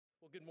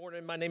Good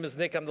morning. My name is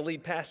Nick. I'm the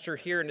lead pastor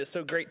here, and it's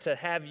so great to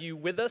have you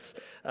with us.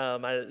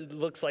 It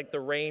looks like the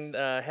rain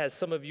has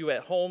some of you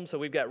at home, so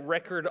we've got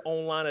record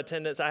online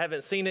attendance. I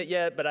haven't seen it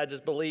yet, but I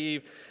just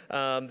believe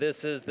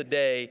this is the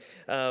day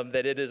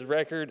that it is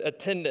record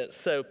attendance.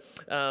 So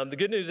the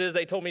good news is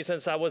they told me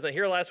since I wasn't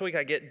here last week,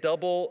 I get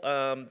double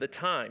the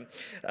time.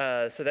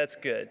 So that's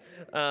good.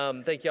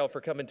 Thank y'all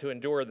for coming to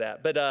endure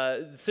that.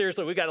 But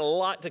seriously, we've got a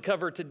lot to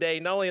cover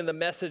today, not only in the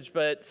message,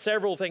 but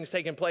several things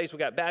taking place. We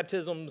got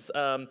baptisms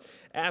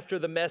after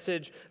the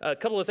message. A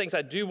couple of things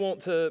I do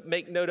want to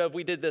make note of.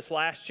 We did this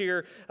last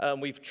year.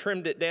 We've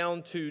trimmed it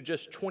down to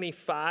just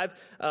 25.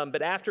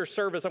 But after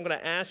service, I'm going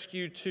to ask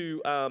you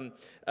to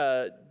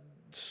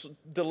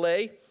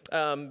delay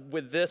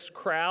with this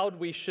crowd.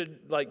 We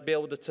should be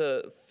able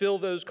to fill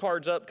those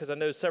cards up because I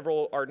know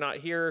several are not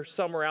here.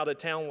 Some are out of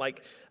town,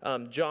 like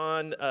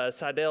John,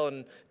 Seidel,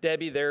 and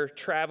Debbie. They're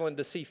traveling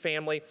to see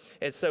family.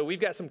 And so we've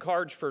got some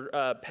cards for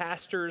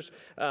pastors,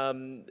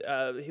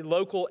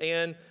 local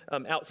and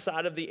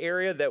outside of the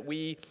area that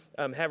we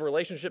have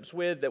relationships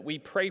with, that we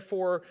pray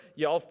for.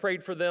 Y'all have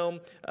prayed for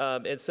them.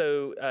 And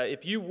so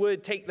if you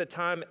would take the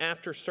time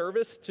after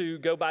service to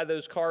go by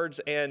those cards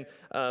and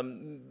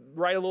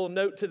write a little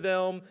note to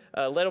them,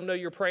 let them know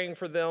you're praying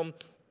for them.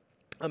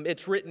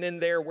 It's written in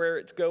there where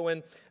it's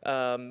going.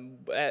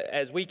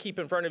 As we keep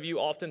in front of you,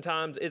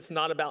 oftentimes it's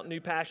not about New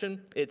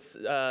Passion. It's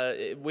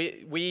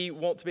we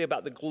want to be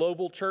about the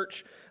global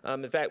church.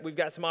 In fact, we've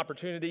got some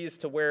opportunities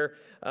to where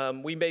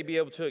we may be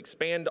able to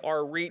expand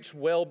our reach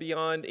well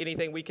beyond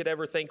anything we could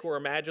ever think or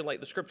imagine, like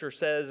the Scripture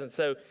says. And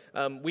so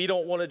we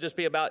don't want to just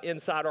be about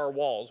inside our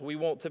walls. We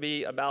want to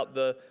be about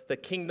the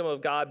kingdom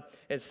of God.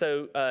 And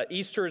so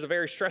Easter is a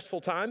very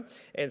stressful time.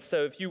 And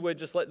so if you would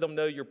just let them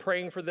know you're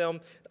praying for them.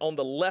 On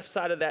the left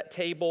side of that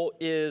table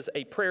is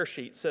a prayer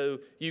sheet, so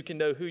you can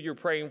know who you're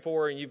praying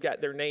for, and you've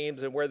got their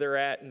names and where they're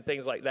at and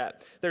things like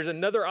that. There's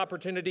another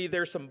opportunity.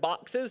 There's some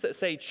boxes that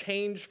say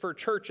Change for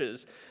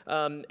Churches,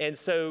 and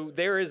so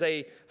there is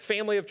a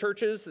family of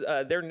churches.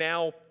 They're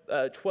now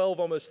 12,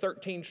 almost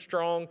 13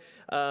 strong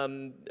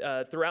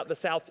throughout the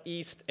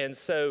Southeast. And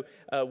so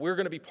we're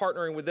going to be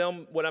partnering with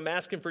them. What I'm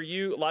asking for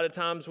you, a lot of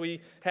times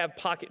we have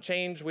pocket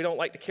change. We don't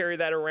like to carry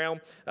that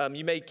around.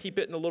 You may keep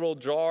it in a little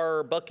jar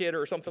or bucket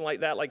or something like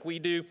that like we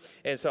do.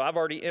 And so I've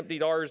already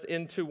emptied ours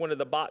into one of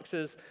the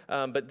boxes.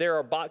 But there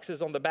are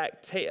boxes on the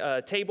back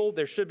table.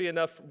 There should be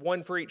enough,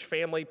 one for each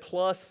family.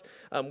 Plus,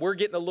 we're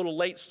getting a little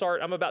late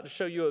start. I'm about to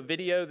show you a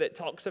video that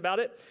talks about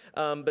it.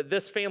 But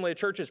this family of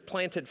churches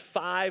planted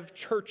 5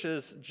 churches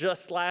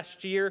just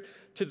last year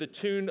to the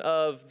tune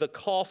of the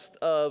cost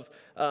of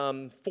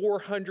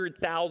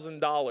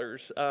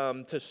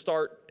 $400,000 to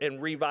start and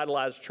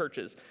revitalize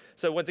churches.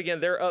 So once again,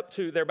 they're about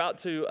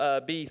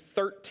to be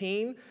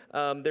 13.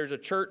 There's a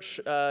church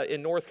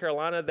in North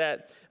Carolina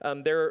that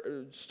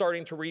they're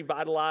starting to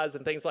revitalize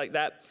and things like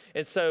that.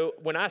 And so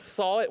when I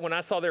saw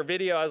their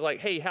video, I was like,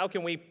 hey, how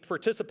can we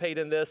participate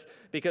in this?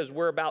 Because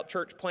we're about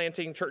church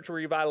planting, church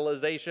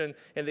revitalization,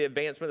 and the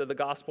advancement of the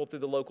gospel through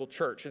the local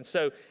church. And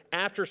so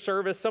after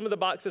service, some of the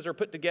boxes are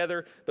put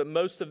together, but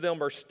most of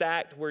them are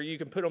stacked where you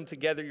can put them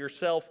together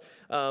yourself.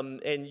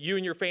 And you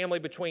and your family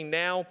between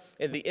now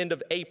and the end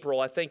of April,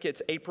 I think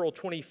it's April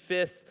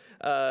 25th,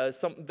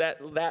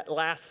 that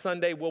last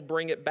Sunday, we'll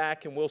bring it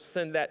back and we'll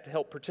send that to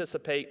help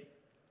participate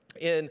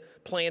in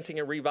planting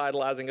and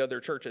revitalizing other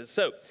churches.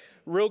 So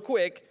real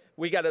quick,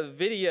 we got a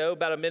video,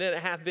 about a minute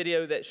and a half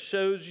video that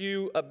shows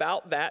you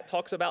about that,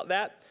 talks about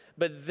that.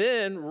 But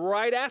then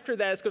right after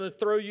that, it's going to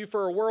throw you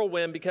for a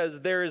whirlwind because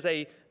there is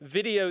a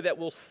video that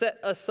will set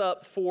us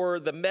up for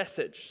the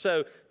message.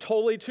 So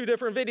totally 2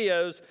 different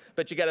videos,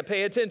 but you got to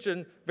pay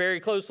attention very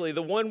closely.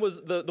 The one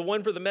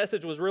for the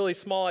message was really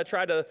small. I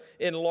tried to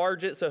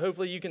enlarge it, so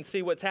hopefully you can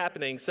see what's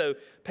happening. So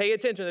pay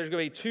attention. There's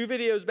going to be 2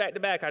 videos back to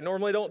back. I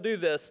normally don't do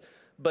this,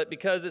 but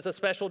because it's a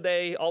special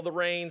day, all the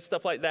rain,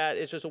 stuff like that,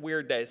 it's just a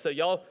weird day. So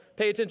y'all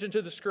pay attention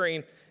to the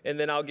screen, and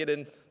then I'll get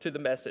into the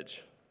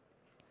message.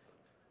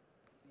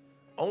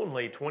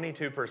 Only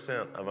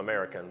 22% of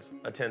Americans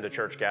attend a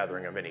church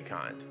gathering of any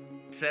kind.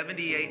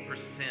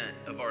 78%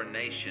 of our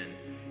nation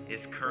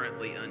is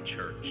currently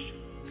unchurched.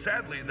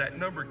 Sadly, that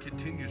number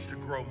continues to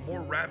grow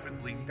more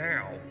rapidly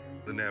now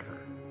than ever.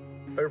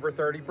 Over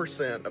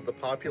 30% of the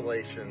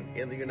population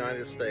in the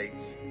United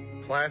States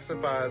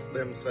classifies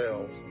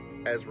themselves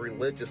as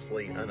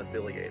religiously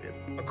unaffiliated.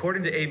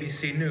 According to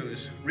ABC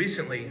News,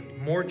 recently,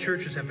 more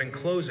churches have been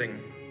closing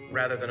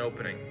rather than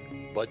opening.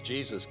 But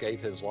Jesus gave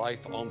his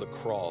life on the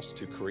cross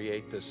to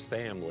create this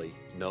family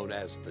known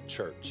as the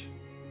church.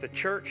 The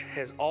church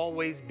has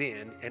always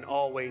been and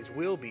always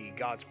will be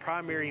God's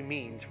primary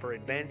means for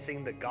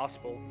advancing the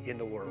gospel in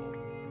the world.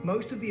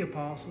 Most of the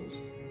apostles,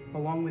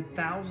 along with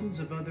thousands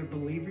of other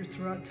believers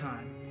throughout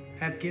time,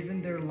 have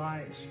given their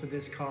lives for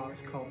this cause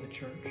called the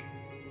church.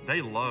 They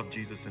love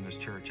Jesus and his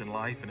church in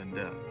life and in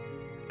death.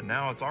 And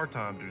now it's our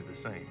time to do the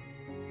same.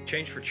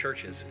 Change for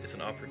Churches is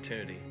an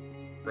opportunity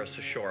for us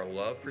to show our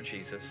love for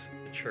Jesus,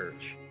 the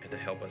church, and to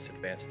help us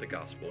advance the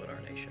gospel in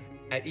our nation.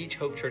 At each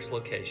Hope Church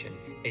location,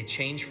 a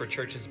Change for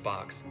Churches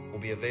box will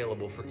be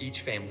available for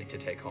each family to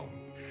take home.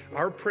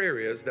 Our prayer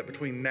is that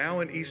between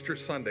now and Easter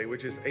Sunday,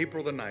 which is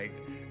April the 9th,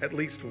 at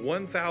least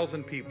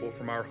 1,000 people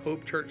from our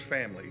Hope Church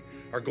family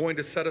are going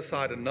to set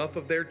aside enough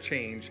of their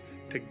change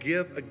to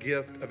give a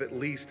gift of at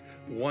least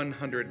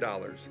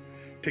 $100.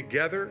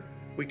 Together,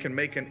 we can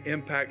make an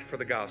impact for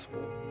the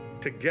gospel.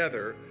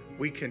 Together,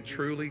 we can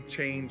truly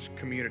change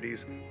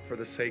communities for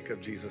the sake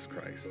of Jesus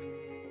Christ.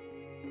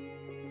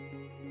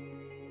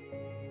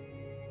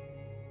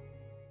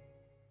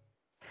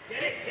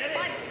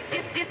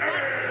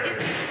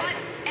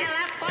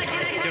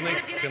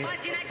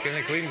 Can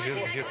I clean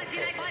just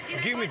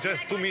give me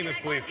just 2 minutes,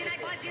 please.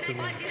 2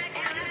 minutes.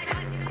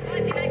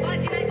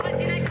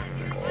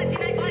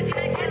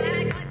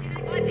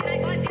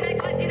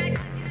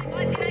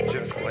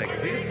 Just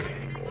like this.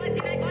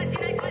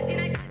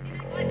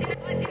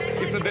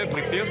 It's a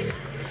deadlift, yes?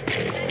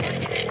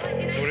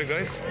 Sorry,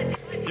 guys.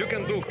 You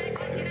can do.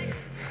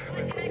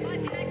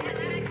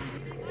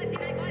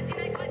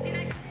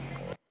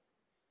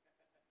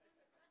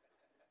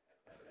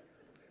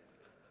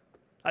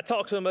 I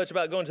talk so much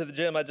about going to the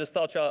gym, I just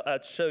thought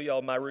I'd show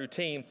y'all my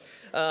routine.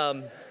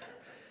 I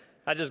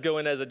just go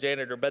in as a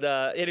janitor. But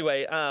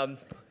anyway,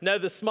 no,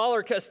 the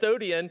smaller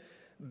custodian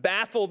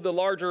baffled the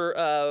larger,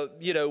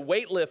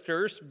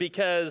 weightlifters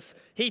because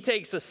he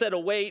takes a set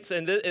of weights,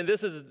 and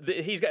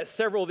he's got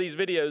several of these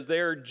videos.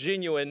 They're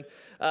genuine.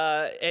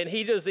 And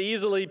he just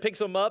easily picks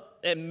them up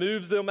and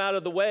moves them out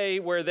of the way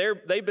where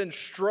they've been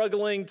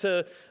struggling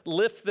to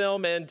lift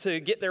them and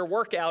to get their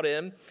workout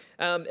in.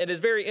 And it's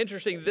very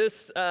interesting.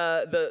 There's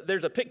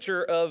a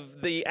picture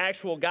of the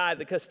actual guy.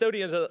 The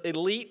custodian's an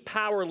elite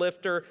power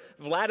lifter,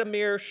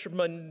 Vladimir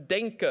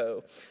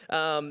Shmondenko.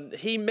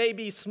 He may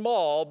be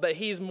small, but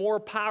he's more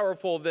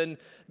powerful than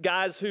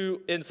guys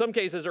who, in some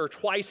cases, are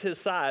twice his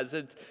size.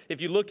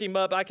 If you look him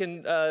up, I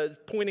can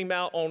point him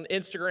out on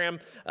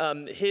Instagram.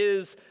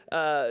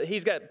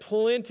 He's got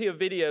plenty of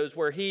videos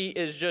where he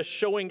is just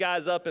showing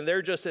guys up, and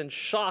they're just in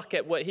shock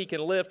at what he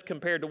can lift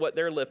compared to what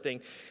they're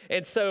lifting.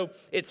 And so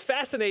it's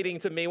fascinating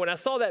to me when I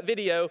saw that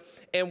video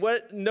and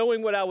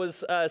knowing what I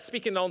was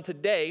speaking on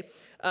today.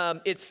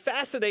 It's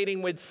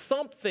fascinating when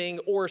something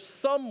or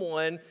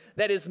someone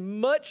that is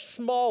much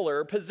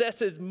smaller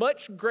possesses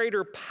much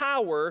greater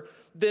power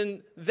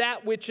than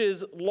that which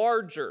is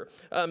larger.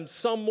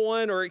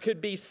 Someone, or it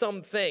could be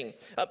something.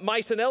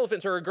 Mice and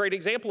elephants are a great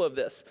example of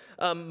this.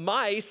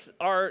 Mice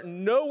are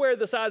nowhere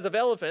the size of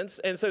elephants,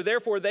 and so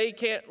therefore they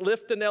can't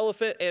lift an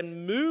elephant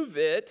and move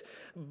it,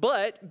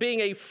 but being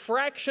a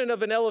fraction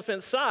of an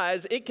elephant's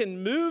size, it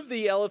can move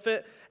the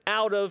elephant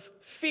out of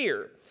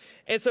fear.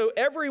 And so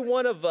every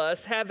one of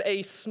us have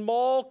a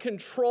small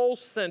control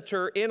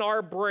center in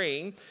our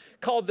brain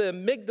called the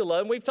amygdala,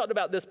 and we've talked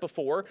about this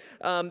before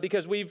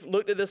because we've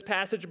looked at this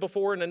passage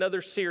before in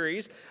another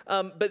series.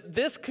 But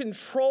this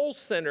control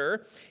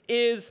center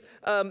is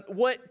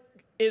what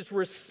is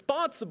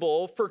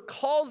responsible for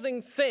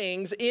causing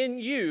things in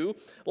you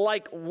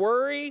like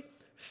worry,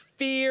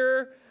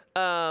 fear,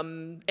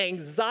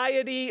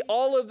 anxiety,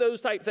 all of those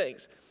type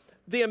things.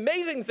 The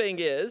amazing thing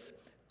is,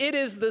 it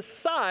is the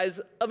size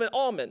of an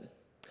almond.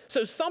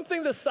 So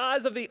something the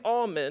size of the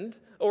almond,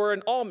 or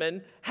an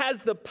almond, has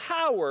the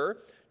power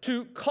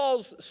to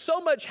cause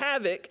so much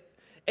havoc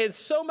and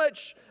so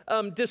much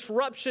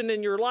disruption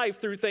in your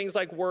life through things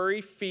like worry,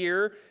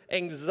 fear,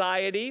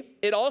 anxiety.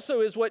 It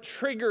also is what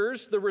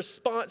triggers the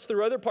response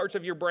through other parts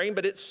of your brain,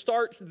 but it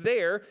starts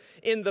there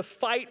in the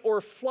fight or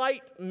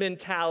flight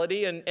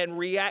mentality and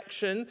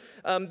reaction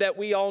that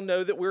we all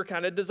know that we're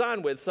kind of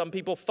designed with. Some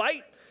people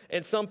fight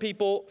and some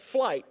people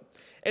flight.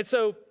 And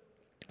so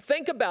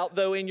think about,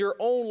 though, in your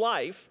own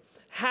life,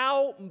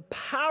 how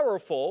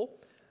powerful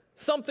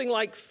something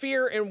like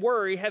fear and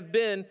worry have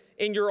been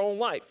in your own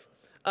life.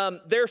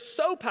 They're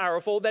so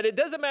powerful that it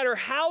doesn't matter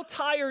how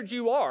tired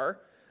you are,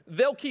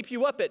 they'll keep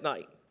you up at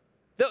night.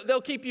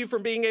 They'll keep you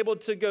from being able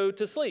to go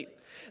to sleep.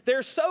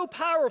 They're so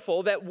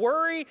powerful that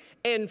worry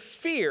and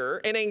fear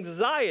and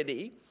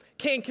anxiety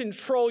can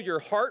control your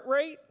heart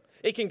rate.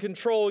 It can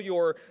control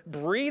your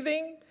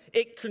breathing.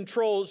 It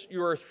controls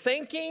your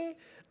thinking.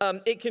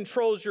 It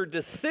controls your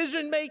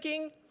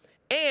decision-making,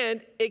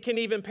 and it can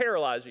even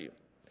paralyze you.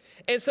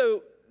 And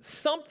so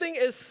something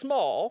as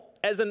small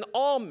as an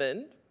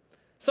almond,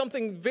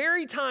 something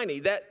very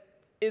tiny that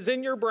is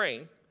in your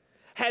brain,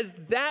 has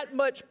that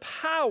much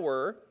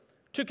power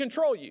to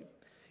control you.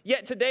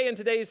 Yet today, in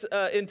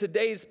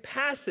today's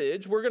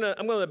passage,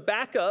 I'm going to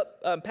back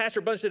up.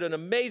 Pastor Bunch did an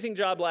amazing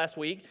job last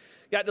week.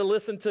 Got to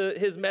listen to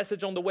his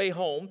message on the way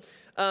home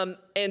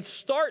and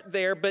start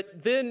there,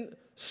 but then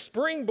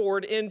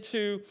springboard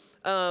into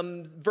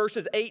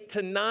verses 8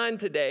 to 9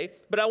 today,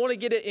 but I want to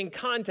get it in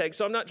context,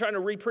 so I'm not trying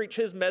to re-preach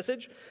his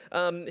message.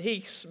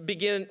 He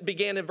began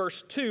in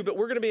verse 2, but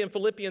we're going to be in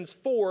Philippians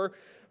 4,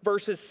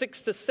 verses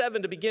 6 to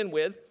 7 to begin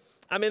with.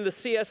 I'm in the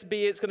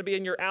CSB. It's going to be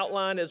in your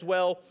outline as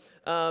well.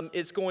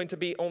 It's going to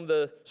be on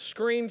the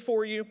screen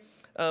for you,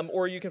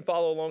 or you can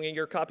follow along in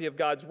your copy of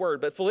God's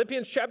Word. But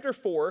Philippians chapter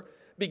 4,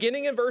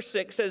 beginning in verse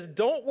 6, says,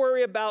 "Don't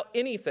worry about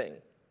anything.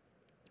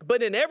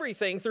 But in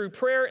everything, through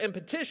prayer and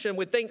petition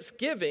with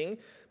thanksgiving,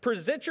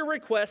 present your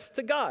requests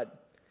to God.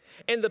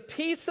 And the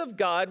peace of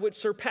God, which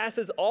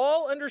surpasses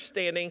all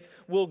understanding,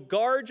 will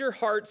guard your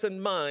hearts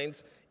and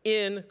minds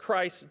in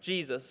Christ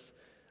Jesus.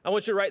 I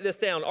want you to write this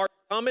down. Our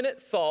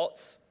dominant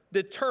thoughts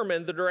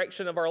determine the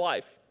direction of our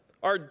life.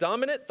 Our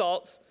dominant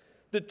thoughts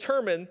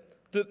determine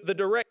the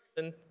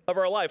direction of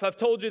our life. I've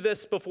told you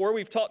this before.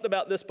 We've talked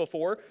about this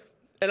before.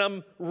 And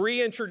I'm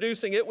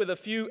reintroducing it with a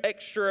few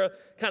extra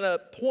kind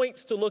of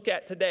points to look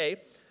at today.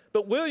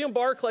 But William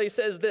Barclay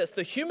says this: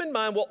 the human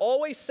mind will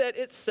always set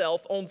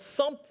itself on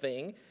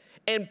something,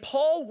 and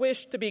Paul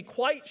wished to be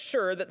quite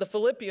sure that the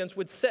Philippians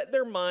would set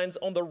their minds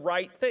on the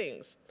right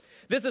things.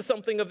 This is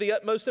something of the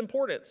utmost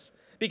importance,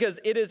 because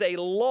it is a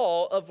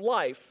law of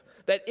life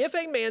that if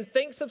a man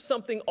thinks of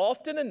something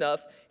often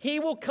enough, he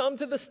will come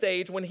to the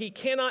stage when he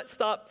cannot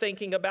stop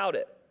thinking about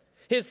it.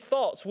 His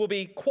thoughts will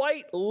be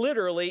quite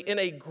literally in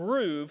a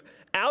groove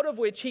out of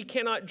which he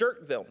cannot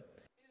jerk them.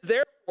 It is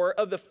therefore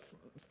of the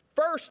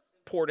first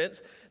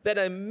importance that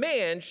a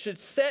man should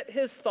set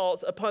his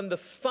thoughts upon the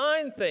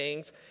fine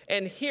things,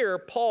 and here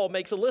Paul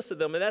makes a list of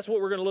them, and that's what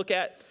we're going to look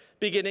at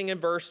beginning in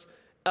verse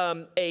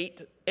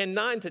 8 and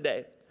 9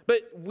 today.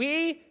 But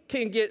we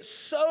can get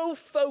so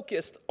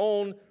focused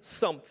on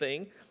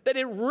something that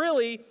it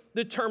really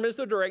determines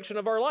the direction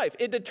of our life.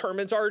 It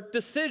determines our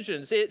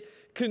decisions. It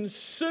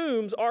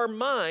consumes our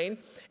mind.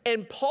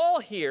 And Paul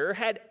here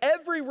had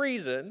every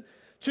reason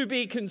to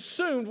be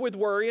consumed with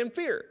worry and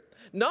fear.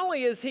 Not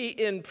only is he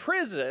in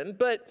prison,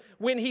 but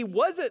when he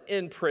wasn't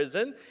in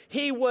prison,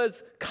 he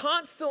was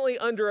constantly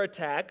under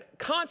attack,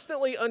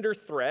 constantly under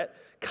threat,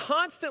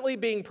 constantly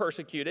being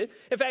persecuted.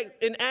 In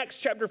fact, in Acts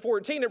chapter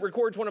 14, it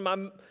records one of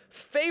my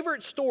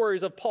favorite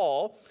stories of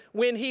Paul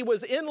when he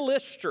was in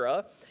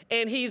Lystra,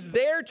 and he's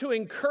there to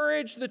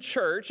encourage the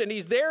church, and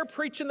he's there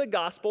preaching the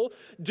gospel,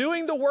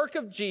 doing the work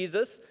of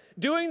Jesus,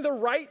 doing the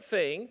right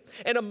thing,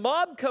 and a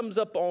mob comes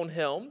up on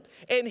him,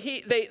 and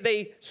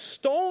they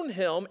stone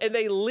him, and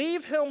they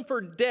leave him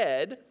for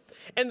dead.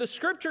 And the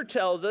scripture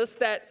tells us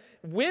that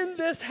when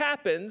this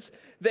happens,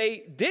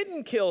 they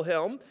didn't kill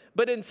him,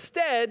 but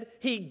instead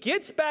he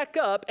gets back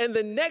up and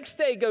the next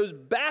day goes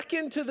back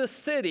into the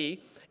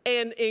city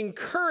and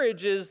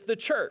encourages the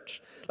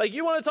church. Like,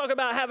 you want to talk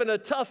about having a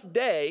tough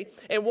day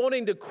and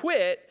wanting to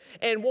quit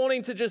and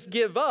wanting to just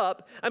give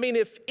up. I mean,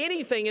 if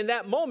anything, in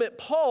that moment,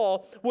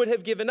 Paul would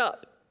have given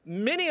up.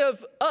 Many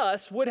of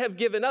us would have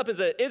given up and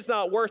said, it's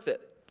not worth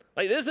it.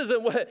 Like, this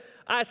isn't what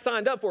I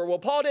signed up for. Well,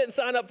 Paul didn't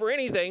sign up for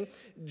anything.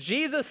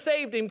 Jesus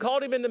saved him,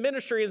 called him into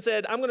ministry, and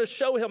said, I'm going to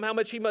show him how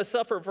much he must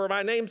suffer for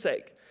my name's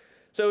sake.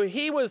 So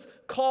he was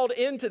called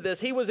into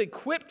this. He was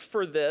equipped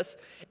for this.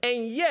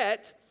 And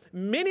yet,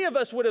 many of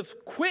us would have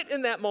quit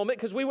in that moment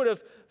because we would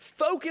have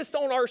focused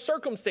on our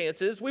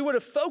circumstances. We would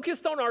have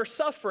focused on our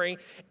suffering.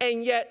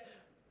 And yet,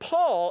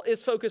 Paul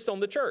is focused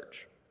on the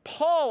church.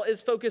 Paul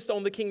is focused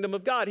on the kingdom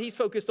of God. He's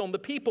focused on the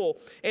people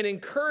and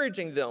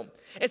encouraging them.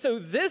 And so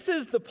this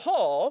is the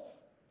Paul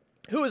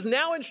who is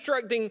now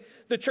instructing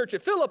the church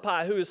at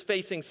Philippi, who is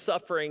facing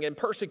suffering and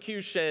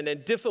persecution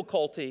and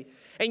difficulty.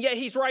 And yet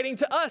he's writing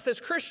to us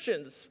as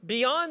Christians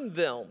beyond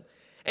them.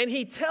 And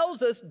he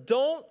tells us,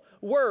 don't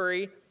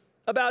worry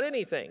about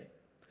anything.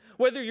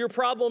 Whether your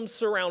problems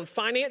surround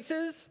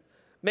finances,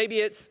 maybe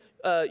it's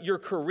your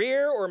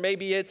career, or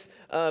maybe it's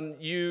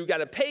you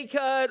got a pay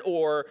cut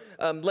or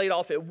laid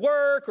off at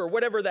work or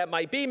whatever that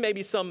might be.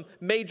 Maybe some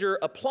major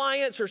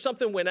appliance or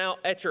something went out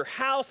at your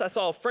house. I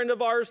saw a friend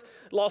of ours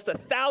lost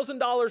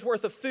 $1,000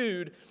 worth of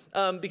food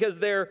because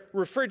their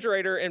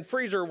refrigerator and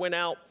freezer went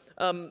out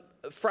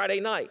Friday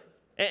night.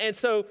 And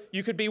so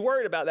you could be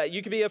worried about that.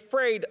 You could be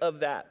afraid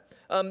of that.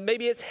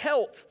 Maybe it's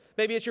health.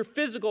 Maybe it's your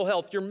physical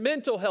health, your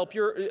mental health,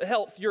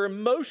 your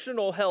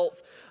emotional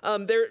health.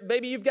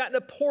 Maybe you've gotten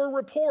a poor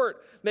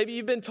report. Maybe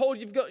you've been told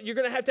you're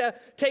going to have to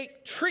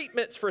take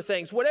treatments for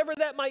things, whatever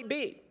that might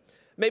be.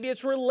 Maybe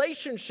it's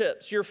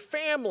relationships, your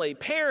family,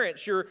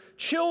 parents, your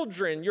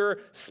children, your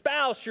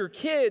spouse, your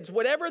kids,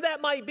 whatever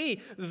that might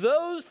be.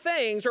 Those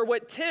things are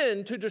what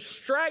tend to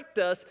distract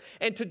us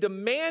and to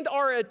demand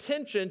our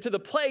attention to the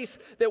place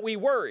that we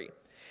worry.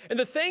 And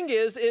the thing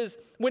is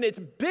when it's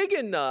big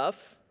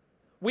enough,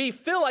 we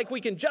feel like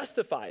we can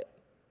justify it.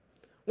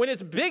 When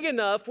it's big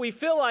enough, we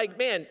feel like,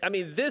 man, I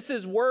mean, this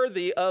is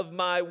worthy of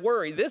my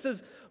worry. This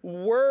is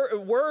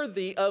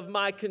worthy of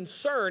my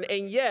concern.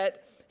 And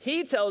yet,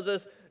 he tells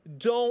us,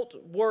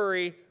 don't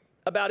worry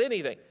about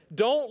anything.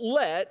 Don't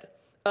let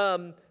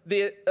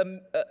the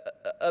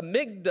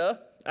amygdala,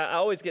 I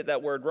always get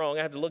that word wrong.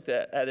 I have to look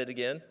at it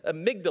again.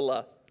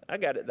 Amygdala. I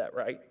got it that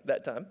right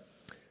that time.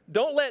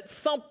 Don't let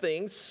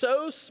something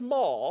so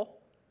small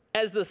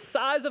as the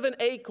size of an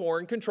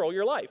acorn control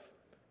your life,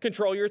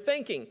 control your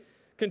thinking,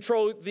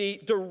 control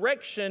the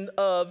direction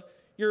of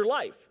your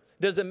life.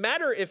 Doesn't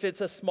matter if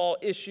it's a small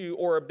issue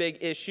or a big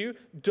issue.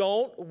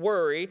 Don't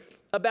worry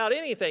about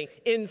anything.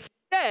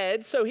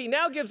 Instead, so he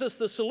now gives us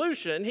the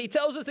solution. He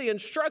tells us the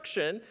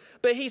instruction,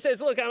 but he says,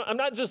 look, I'm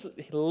not just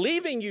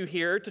leaving you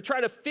here to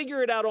try to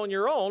figure it out on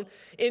your own.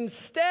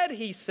 Instead,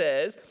 he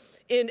says,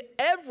 in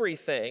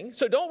everything,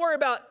 so don't worry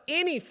about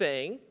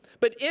anything,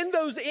 but in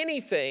those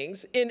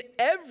anythings, in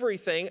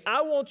everything,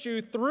 I want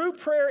you through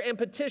prayer and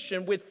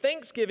petition with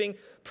thanksgiving,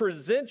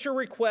 present your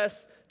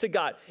requests to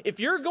God. If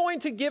you're going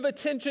to give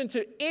attention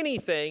to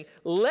anything,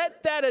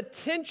 let that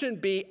attention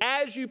be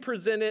as you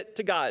present it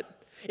to God.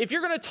 If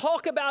you're going to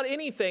talk about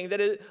anything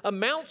that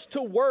amounts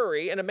to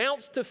worry and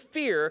amounts to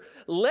fear,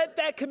 let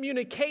that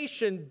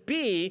communication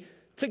be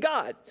to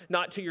God,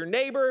 not to your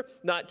neighbor,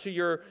 not to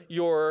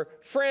your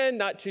friend,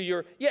 not to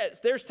your, yes,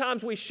 there's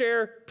times we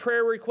share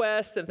prayer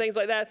requests and things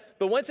like that,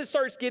 but once it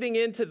starts getting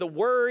into the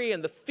worry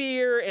and the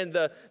fear and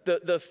the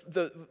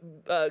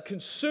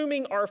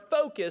consuming our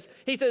focus,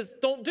 he says,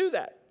 don't do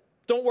that.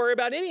 Don't worry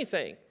about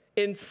anything.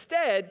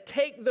 Instead,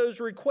 take those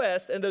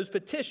requests and those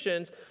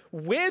petitions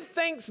with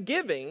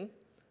thanksgiving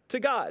to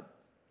God.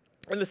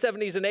 In the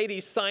 70s and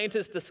 80s,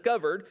 scientists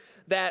discovered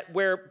that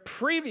where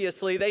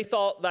previously they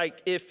thought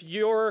like if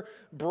your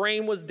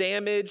brain was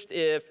damaged,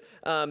 if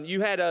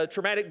you had a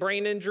traumatic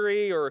brain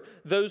injury or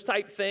those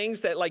type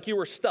things, that like you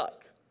were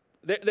stuck.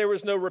 There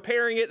was no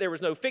repairing it, there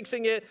was no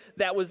fixing it,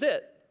 that was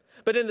it.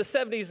 But in the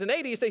 70s and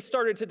 80s, they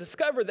started to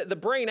discover that the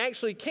brain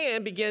actually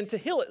can begin to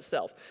heal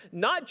itself,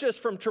 not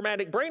just from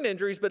traumatic brain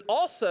injuries, but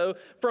also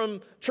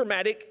from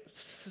traumatic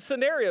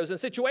scenarios and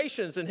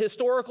situations and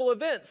historical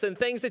events and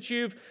things that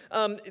you've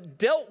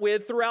dealt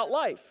with throughout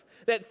life.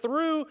 That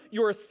through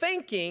your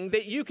thinking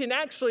that you can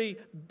actually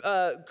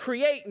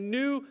create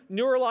new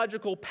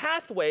neurological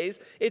pathways.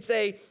 It's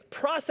a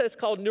process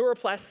called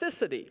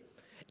neuroplasticity.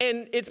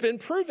 And it's been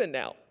proven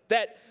now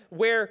that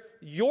where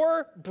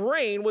your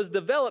brain was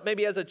developed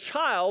maybe as a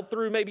child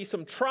through maybe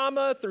some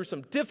trauma, through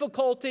some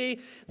difficulty,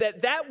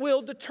 that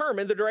will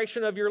determine the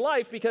direction of your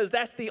life because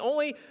that's the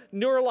only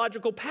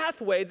neurological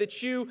pathway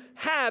that you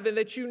have and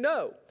that you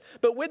know.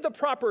 But with the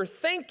proper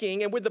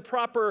thinking and with the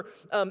proper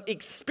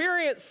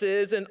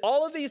experiences and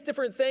all of these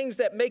different things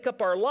that make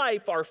up our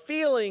life, our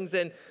feelings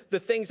and the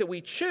things that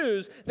we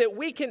choose, that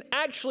we can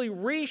actually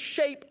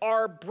reshape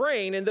our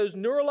brain and those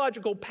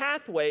neurological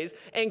pathways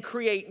and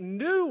create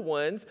new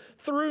ones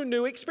through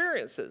new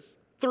experiences,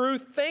 through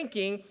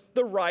thinking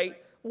the right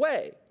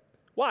way.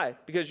 Why?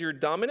 Because your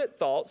dominant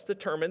thoughts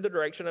determine the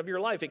direction of your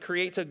life. It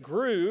creates a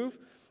groove,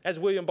 as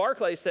William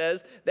Barclay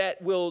says,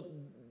 that will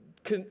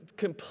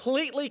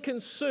completely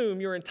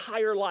consume your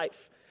entire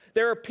life.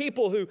 There are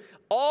people who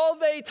all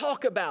they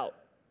talk about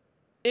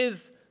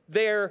is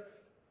their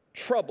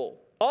trouble.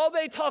 All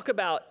they talk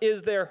about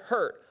is their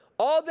hurt.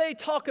 All they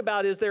talk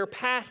about is their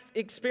past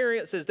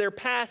experiences, their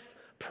past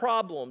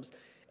problems,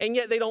 and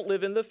yet they don't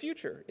live in the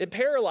future. It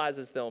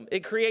paralyzes them.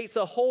 It creates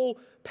a whole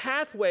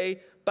pathway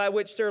by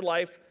which their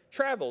life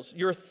travels.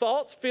 Your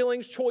thoughts,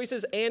 feelings,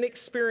 choices, and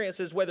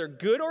experiences, whether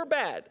good or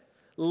bad,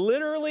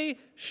 literally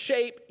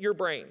shape your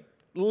brain.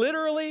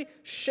 Literally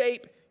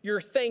shape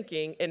your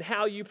thinking and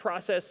how you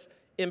process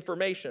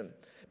information.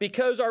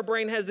 Because our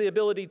brain has the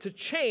ability to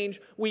change,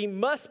 we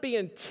must be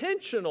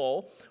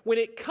intentional when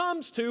it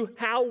comes to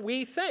how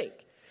we think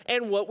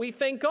and what we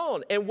think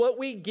on and what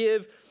we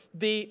give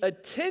the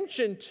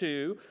attention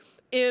to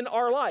in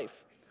our life.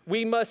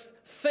 We must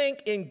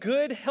think in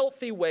good,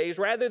 healthy ways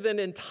rather than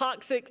in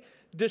toxic,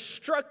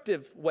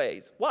 destructive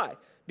ways. Why?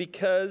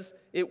 Because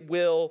it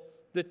will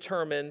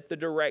determine the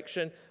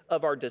direction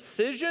of our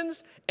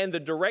decisions, and the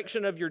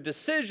direction of your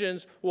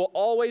decisions will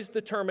always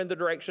determine the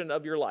direction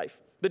of your life.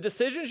 The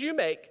decisions you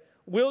make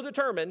will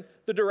determine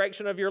the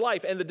direction of your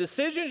life, and the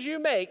decisions you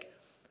make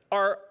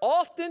are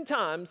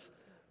oftentimes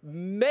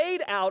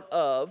made out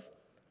of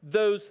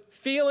those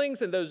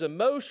feelings and those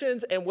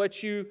emotions and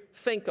what you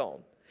think on.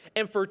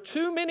 And for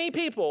too many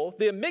people,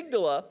 the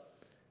amygdala,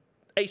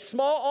 a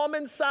small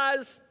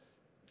almond-sized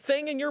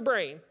thing in your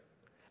brain,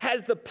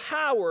 has the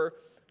power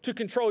to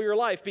control your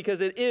life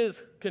because it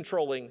is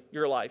controlling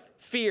your life.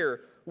 Fear,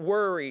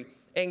 worry,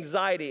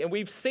 anxiety, and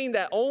we've seen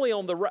that only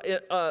on the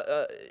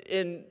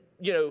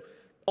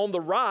on the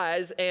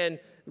rise and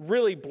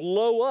really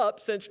blow up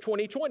since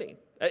 2020.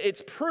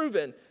 It's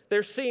proven.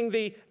 They're seeing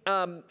the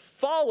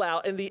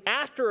fallout and the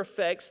after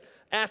effects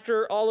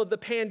after all of the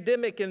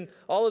pandemic and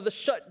all of the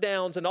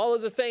shutdowns and all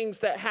of the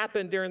things that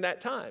happened during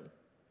that time.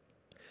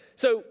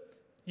 So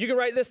you can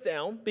write this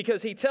down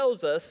because he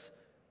tells us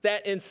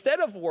that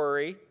instead of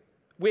worry,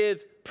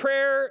 with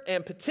prayer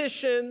and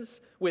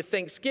petitions, with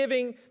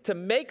thanksgiving, to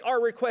make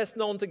our requests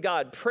known to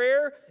God.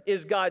 Prayer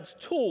is God's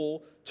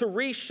tool to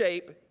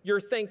reshape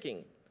your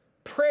thinking.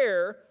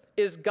 Prayer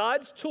is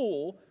God's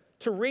tool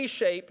to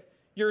reshape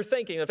your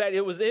thinking. In fact,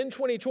 it was in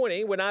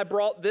 2020 when I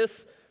brought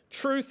this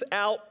truth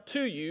out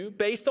to you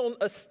based on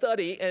a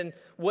study and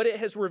what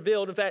it has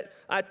revealed. In fact,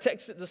 I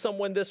texted to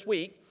someone this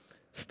week.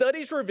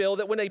 Studies reveal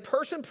that when a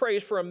person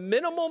prays for a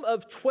minimum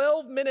of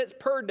 12 minutes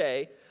per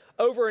day,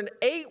 over an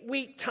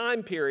 8-week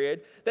time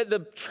period, that the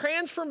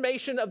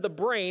transformation of the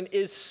brain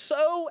is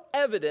so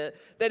evident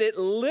that it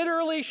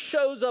literally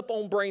shows up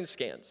on brain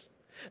scans.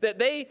 That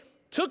they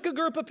took a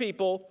group of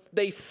people,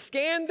 they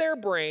scanned their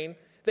brain,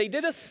 they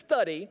did a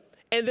study,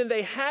 and then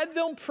they had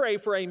them pray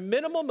for a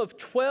minimum of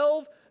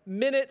 12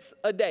 minutes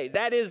a day.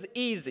 That is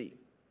easy.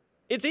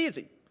 It's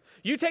easy.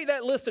 You take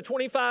that list of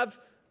 25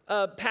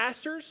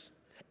 pastors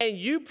and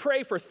you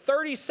pray for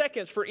 30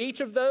 seconds for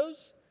each of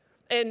those,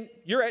 and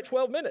you're at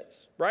 12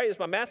 minutes, right? Is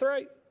my math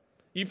right?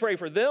 You pray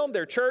for them,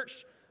 their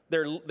church,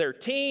 their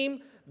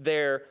team,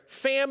 their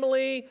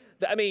family.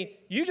 I mean,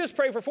 you just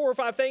pray for 4 or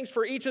 5 things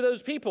for each of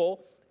those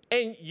people,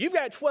 and you've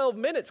got 12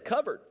 minutes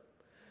covered.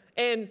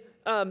 And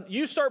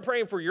you start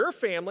praying for your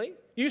family.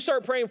 You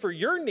start praying for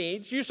your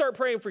needs. You start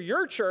praying for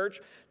your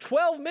church.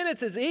 12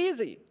 minutes is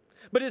easy.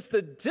 But it's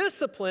the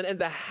discipline and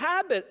the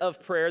habit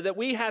of prayer that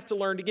we have to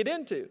learn to get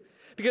into.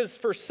 Because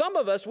for some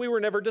of us, we were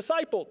never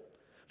discipled.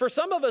 For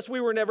some of us,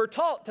 we were never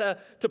taught to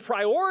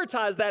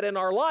prioritize that in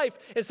our life.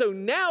 And so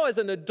now as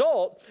an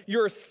adult,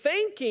 your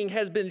thinking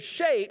has been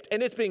shaped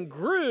and it's been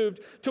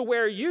grooved to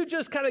where you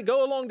just kind of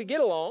go along to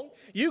get along.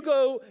 You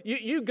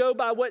go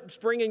by what's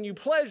bringing you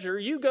pleasure.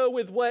 You go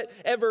with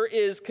whatever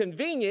is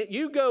convenient.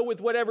 You go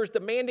with whatever's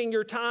demanding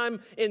your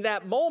time in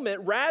that moment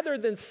rather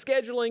than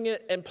scheduling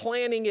it and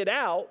planning it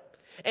out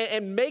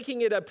and making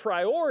it a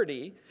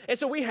priority. And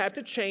so we have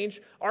to change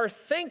our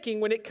thinking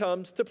when it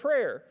comes to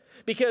prayer.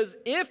 Because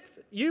if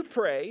you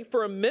pray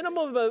for a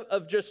minimum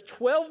of just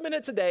 12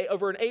 minutes a day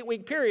over an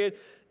 8-week period,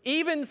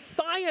 even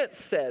science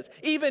says,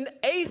 even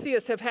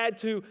atheists have had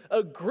to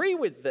agree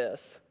with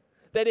this,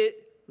 that it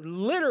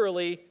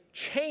literally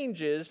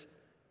changes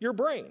your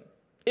brain.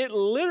 It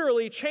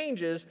literally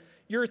changes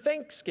your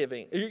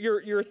thinking.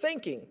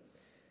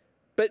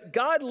 But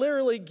God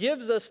literally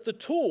gives us the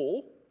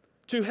tool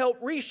to help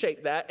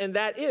reshape that, and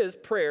that is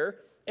prayer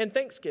and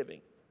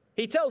thanksgiving.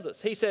 He tells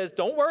us, he says,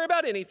 don't worry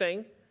about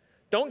anything.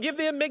 Don't give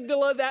the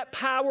amygdala that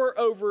power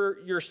over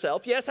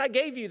yourself. Yes, I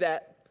gave you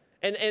that.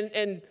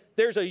 And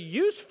there's a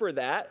use for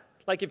that.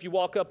 Like if you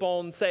walk up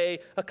on, say,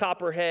 a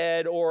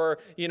copperhead or,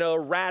 a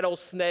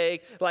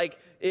rattlesnake, like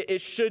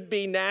it should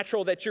be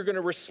natural that you're going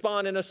to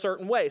respond in a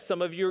certain way.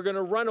 Some of you are going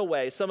to run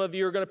away. Some of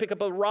you are going to pick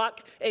up a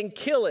rock and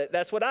kill it.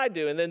 That's what I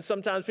do. And then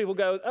sometimes people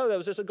go, oh, that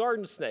was just a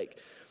garden snake.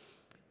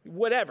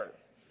 Whatever.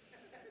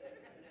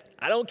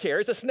 I don't care.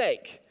 It's a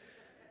snake.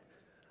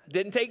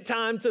 Didn't take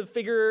time to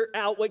figure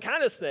out what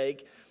kind of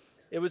snake.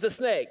 It was a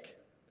snake.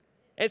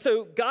 And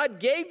so God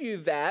gave you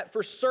that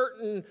for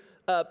certain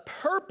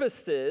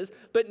purposes,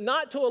 but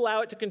not to allow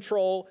it to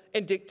control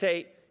and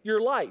dictate your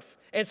life.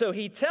 And so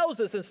he tells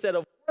us, instead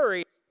of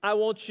worry, I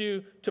want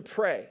you to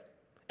pray.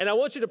 And I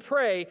want you to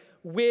pray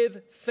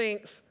with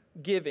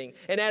thanksgiving.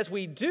 And as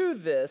we do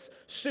this,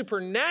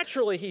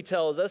 supernaturally, he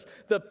tells us,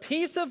 the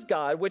peace of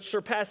God, which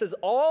surpasses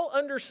all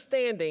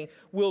understanding,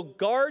 will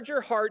guard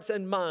your hearts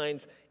and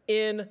minds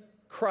in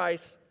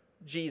Christ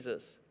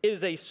Jesus. It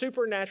is a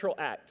supernatural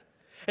act.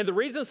 And the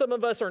reason some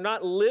of us are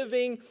not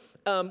living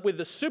with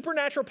the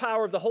supernatural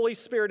power of the Holy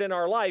Spirit in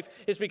our life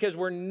is because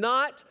we're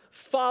not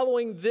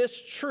following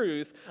this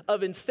truth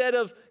of, instead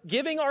of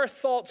giving our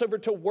thoughts over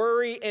to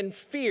worry and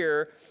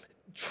fear,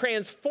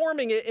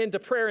 transforming it into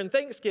prayer and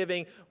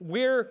thanksgiving,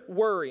 we're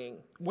worrying.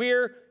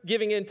 We're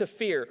giving into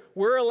fear.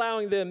 We're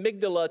allowing the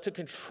amygdala to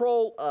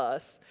control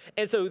us.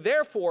 And so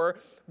therefore,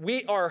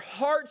 our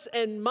hearts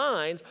and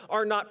minds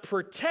are not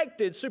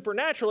protected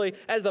supernaturally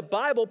as the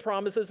Bible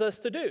promises us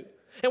to do.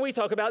 And we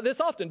talk about this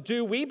often.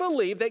 Do we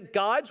believe that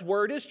God's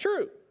word is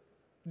true?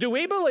 Do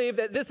we believe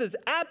that this is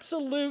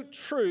absolute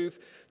truth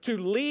to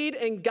lead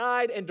and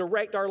guide and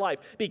direct our life?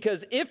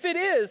 Because if it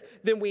is,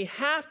 then we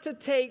have to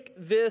take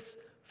this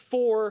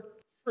for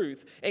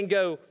truth and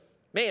go,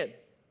 man,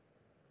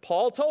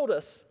 Paul told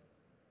us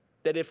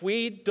that if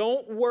we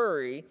don't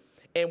worry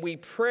and we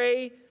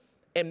pray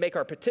and make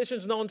our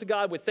petitions known to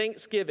God with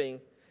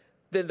thanksgiving,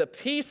 then the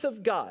peace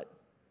of God,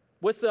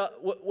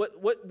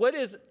 what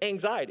is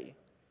anxiety?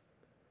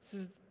 This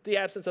is the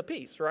absence of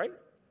peace, right?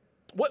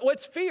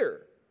 What's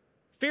fear?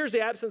 Fear is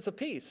the absence of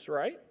peace,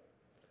 right?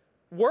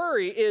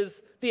 Worry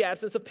is the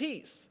absence of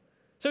peace.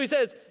 So he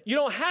says, you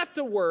don't have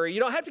to worry.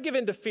 You don't have to give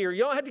in to fear.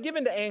 You don't have to give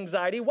in to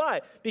anxiety.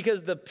 Why?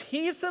 Because the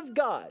peace of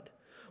God,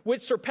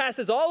 which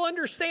surpasses all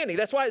understanding,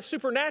 that's why it's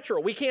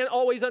supernatural. We can't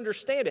always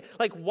understand it.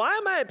 Like, why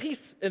am I at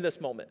peace in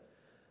this moment?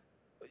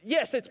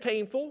 Yes, it's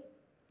painful.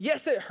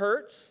 Yes, it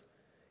hurts.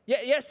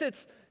 Yes,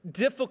 it's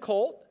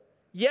difficult.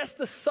 Yes,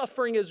 the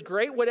suffering is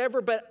great,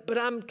 whatever, but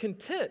I'm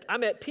content.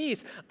 I'm at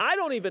peace. I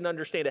don't even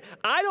understand it.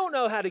 I don't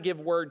know how to give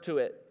word to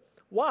it.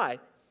 Why?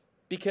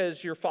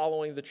 Because you're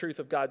following the truth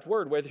of God's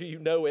word, whether you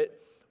know it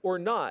or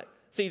not.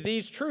 See,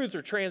 these truths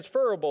are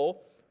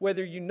transferable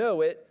whether you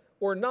know it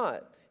or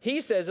not. He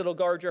says it'll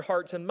guard your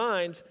hearts and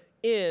minds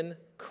in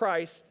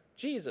Christ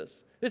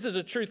Jesus. This is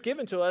a truth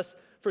given to us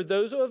for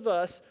those of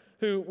us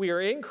who we are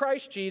in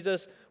Christ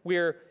Jesus,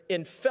 we're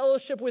in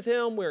fellowship with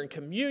him, we're in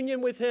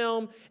communion with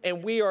him,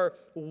 and we are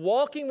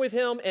walking with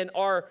him, and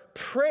our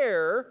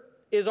prayer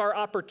is our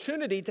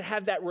opportunity to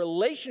have that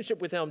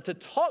relationship with him, to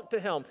talk to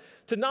him,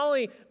 to not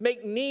only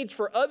make needs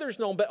for others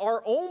known, but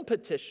our own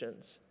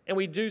petitions, and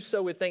we do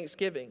so with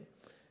thanksgiving.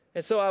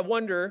 And so I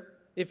wonder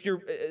if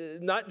you're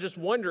not just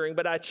wondering,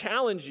 but I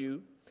challenge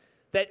you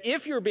that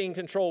if you're being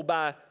controlled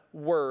by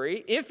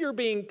worry, if you're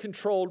being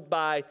controlled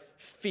by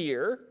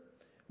fear,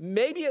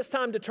 maybe it's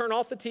time to turn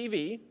off the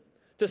TV,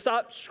 to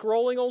stop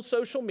scrolling on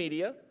social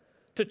media,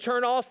 to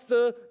turn off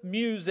the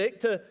music,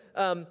 to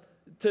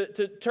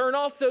turn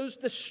off those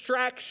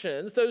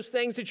distractions, those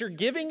things that you're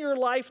giving your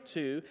life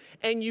to,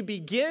 and you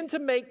begin to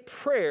make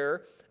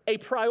prayer a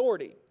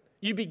priority.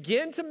 You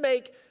begin to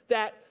make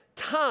that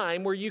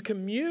time where you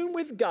commune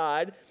with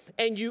God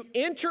and you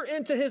enter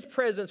into his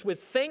presence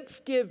with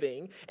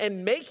thanksgiving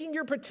and making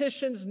your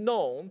petitions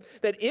known,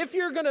 that if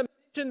you're going to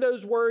mention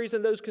those worries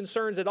and those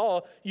concerns at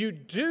all, you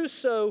do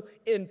so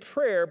in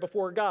prayer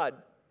before God.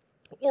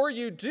 Or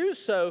you do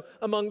so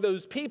among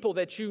those people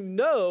that you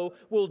know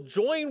will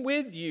join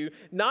with you,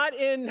 not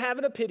in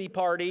having a pity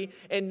party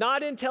and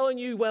not in telling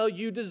you, well,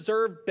 you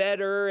deserve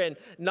better, and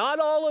not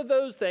all of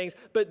those things,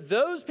 but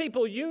those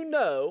people you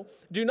know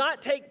do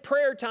not take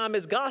prayer time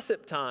as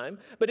gossip time,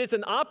 but it's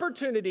an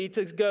opportunity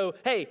to go,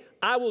 hey,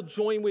 I will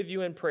join with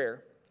you in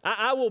prayer.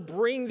 I will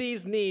bring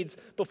these needs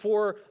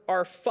before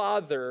our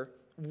Father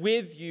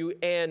with you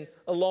and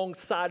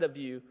alongside of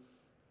you.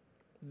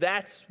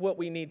 That's what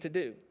we need to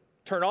do.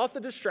 Turn off the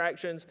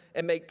distractions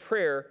and make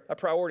prayer a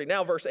priority.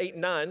 Now, verse 8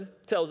 and 9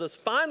 tells us,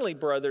 finally,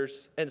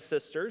 brothers and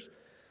sisters,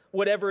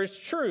 whatever is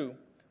true,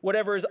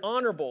 whatever is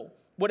honorable,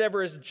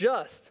 whatever is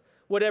just,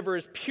 whatever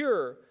is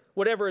pure,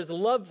 whatever is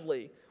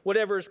lovely,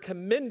 whatever is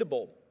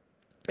commendable,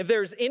 if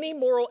there is any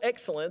moral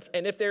excellence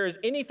and if there is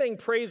anything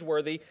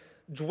praiseworthy,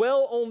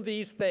 dwell on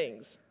these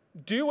things.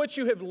 Do what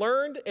you have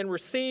learned and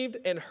received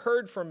and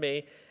heard from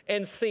me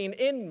and seen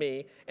in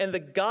me, and the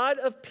God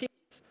of peace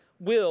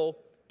will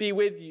be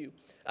with you.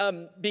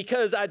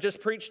 Because I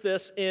just preached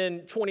this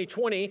in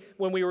 2020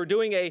 when we were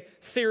doing a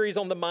series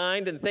on the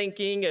mind and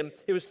thinking, and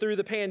it was through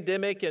the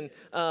pandemic, and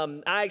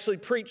I actually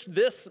preached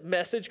this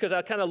message because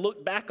I kind of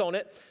looked back on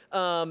it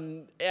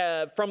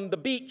from the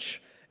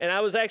beach, and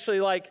I was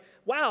actually like,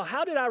 wow,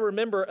 how did I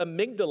remember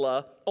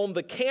amygdala on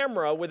the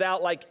camera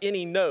without like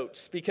any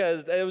notes?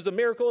 Because it was a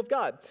miracle of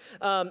God,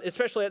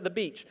 especially at the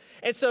beach.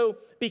 And so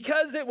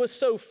because it was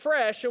so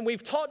fresh and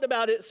we've talked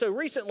about it so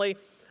recently,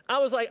 I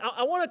was like,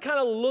 I want to kind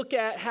of look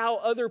at how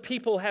other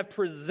people have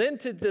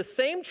presented the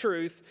same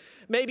truth,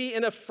 maybe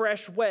in a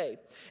fresh way.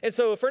 And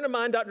so a friend of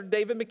mine, Dr.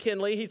 David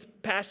McKinley, he's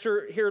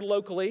pastor here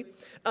locally,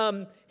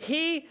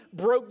 he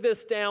broke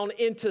this down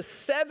into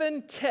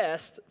 7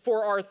 tests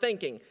for our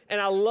thinking. And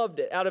I loved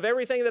it. Out of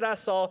everything that I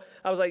saw,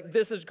 I was like,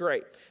 this is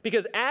great.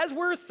 Because as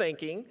we're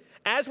thinking,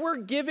 as we're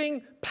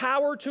giving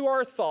power to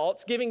our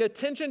thoughts, giving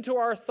attention to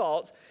our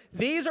thoughts,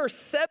 these are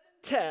 7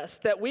 tests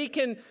that we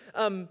can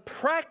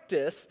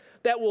practice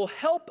that will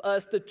help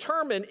us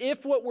determine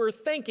if what we're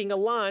thinking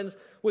aligns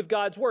with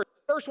God's word.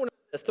 The first one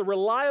is this, the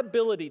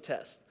reliability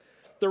test.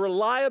 The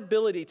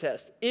reliability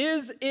test.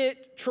 Is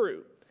it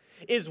true?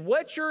 Is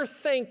what you're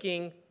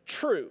thinking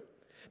true?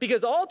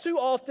 Because all too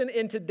often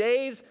in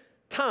today's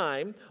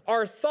time,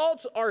 our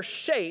thoughts are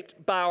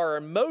shaped by our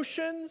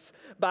emotions,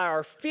 by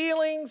our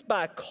feelings,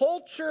 by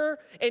culture,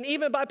 and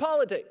even by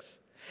politics.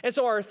 And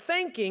so our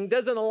thinking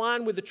doesn't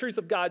align with the truth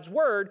of God's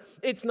word.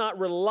 It's not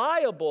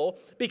reliable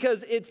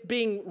because it's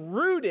being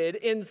rooted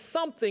in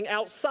something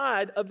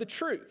outside of the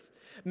truth.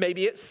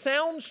 Maybe it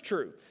sounds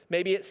true.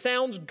 Maybe it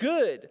sounds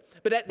good.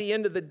 But at the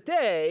end of the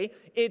day,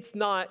 it's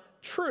not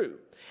true.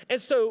 And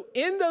so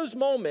in those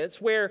moments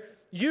where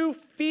you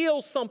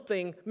feel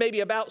something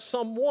maybe about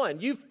someone,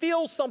 you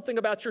feel something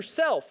about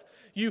yourself,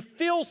 you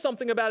feel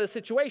something about a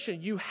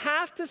situation, you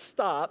have to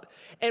stop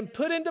and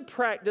put into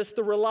practice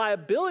the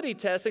reliability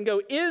test and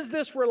go, is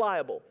this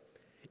reliable?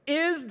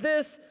 Is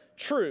this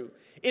true?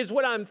 Is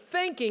what I'm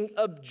thinking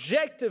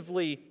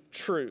objectively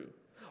true?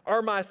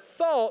 Are my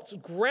thoughts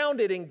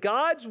grounded in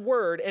God's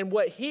word and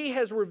what he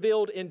has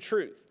revealed in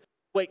truth?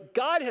 What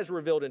God has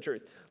revealed in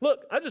truth.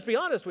 Look, I'll just be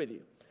honest with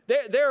you.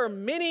 There are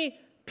many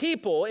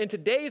people in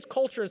today's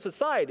culture and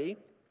society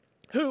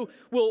who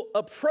will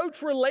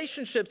approach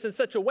relationships in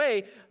such a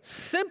way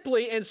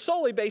simply and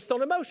solely based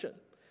on emotion.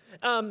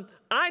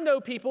 I know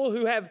people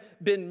who have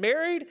been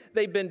married,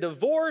 they've been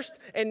divorced,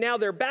 and now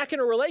they're back in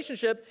a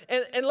relationship.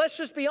 And let's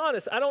just be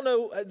honest. I don't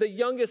know the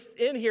youngest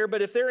in here,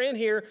 but if they're in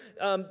here,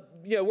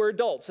 we're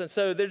adults. And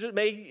so they just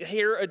may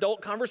hear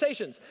adult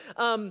conversations.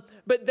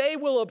 But they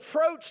will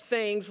approach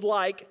things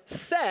like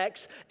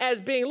sex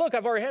as being, look,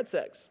 I've already had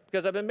sex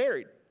because I've been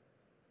married.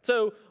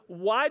 So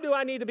why do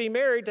I need to be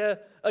married to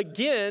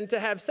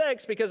have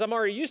sex? Because I'm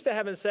already used to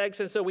having sex,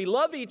 and so we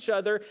love each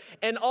other,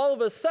 and all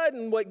of a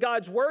sudden what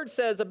God's word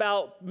says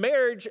about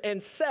marriage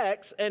and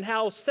sex and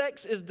how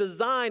sex is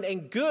designed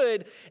and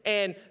good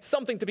and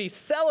something to be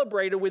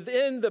celebrated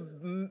within the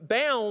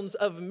bounds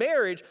of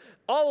marriage,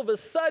 all of a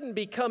sudden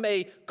become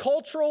a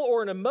cultural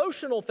or an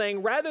emotional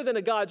thing rather than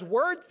a God's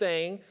word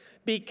thing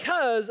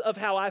because of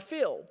how I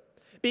feel.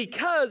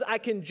 Because I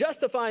can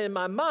justify in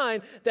my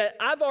mind that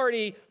I've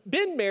already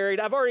been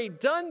married, I've already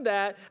done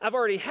that, I've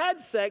already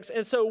had sex,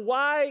 and so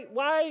why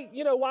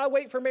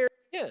wait for marriage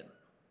again?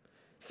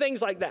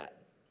 Things like that.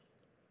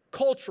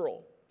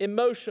 Cultural,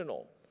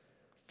 emotional,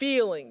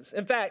 feelings.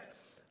 In fact,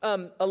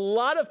 a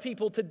lot of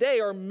people today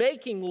are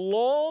making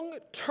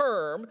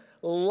long-term,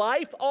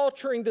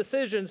 life-altering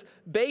decisions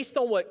based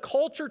on what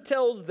culture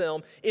tells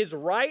them is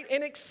right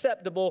and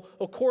acceptable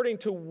according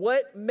to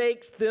what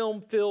makes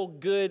them feel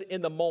good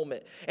in the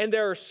moment. And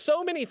there are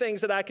so many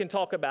things that I can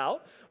talk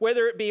about,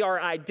 whether it be our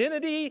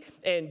identity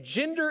and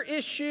gender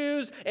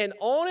issues and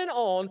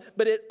on,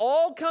 but it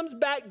all comes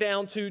back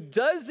down to,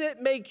 does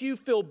it make you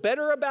feel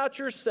better about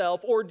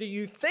yourself, or do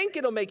you think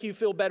it'll make you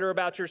feel better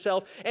about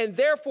yourself, and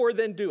therefore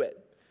then do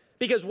it?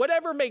 Because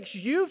whatever makes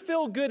you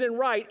feel good and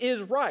right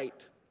is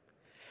right.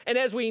 And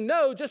as we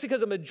know, just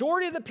because a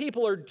majority of the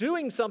people are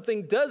doing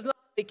something does not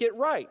make it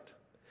right.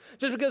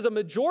 Just because a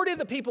majority of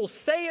the people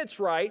say it's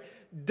right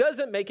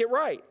doesn't make it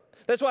right.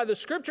 That's why the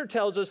scripture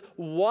tells us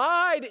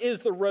wide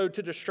is the road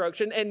to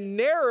destruction and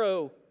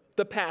narrow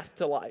the path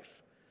to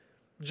life.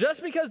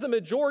 Just because the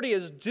majority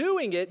is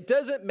doing it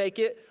doesn't make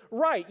it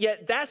right.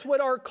 Yet that's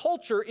what our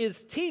culture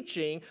is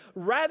teaching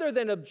rather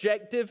than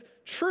objective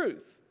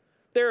truth.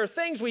 There are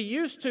things we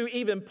used to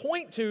even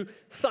point to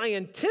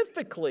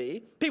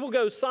scientifically. People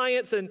go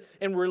science and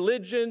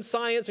religion,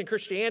 science and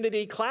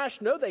Christianity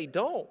clash. No, they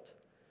don't.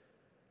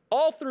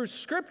 All through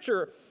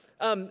Scripture,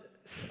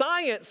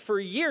 science for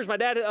years, my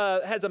dad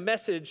has a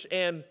message,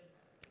 and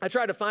I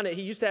tried to find it.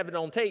 He used to have it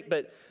on tape,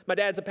 but my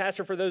dad's a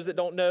pastor, for those that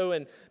don't know,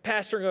 and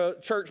pastoring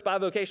a church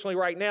bivocationally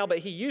right now, but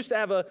he used to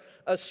have a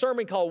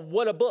sermon called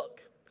What a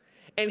Book.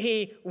 And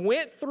he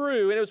went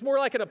through, and it was more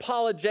like an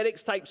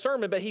apologetics type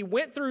sermon, but he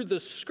went through the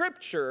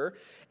scripture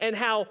and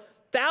how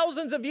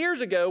thousands of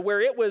years ago,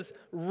 where it was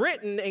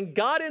written and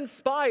God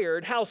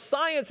inspired, how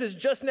science is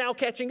just now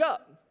catching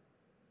up.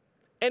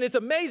 And it's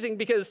amazing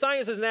because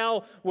science is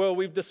now, well,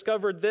 we've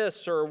discovered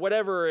this or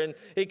whatever, and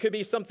it could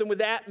be something with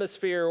the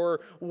atmosphere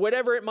or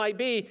whatever it might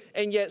be,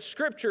 and yet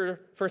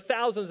scripture for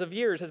thousands of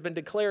years has been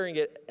declaring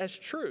it as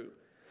true.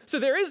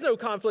 So there is no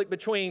conflict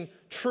between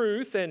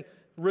truth and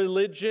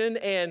religion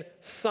and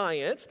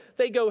science.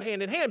 They go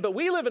hand in hand. But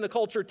we live in a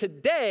culture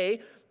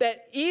today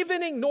that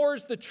even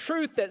ignores the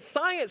truth that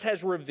science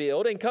has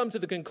revealed and come to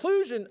the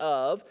conclusion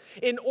of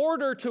in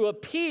order to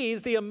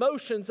appease the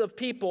emotions of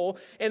people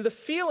and the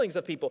feelings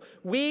of people.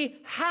 We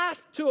have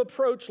to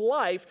approach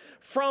life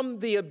from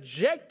the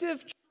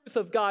objective truth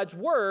of God's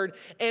word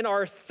and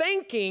our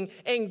thinking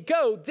and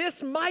go,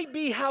 this might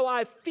be how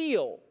I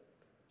feel.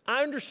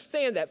 I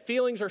understand that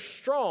feelings are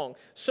strong,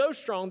 so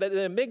strong that the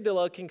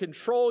amygdala can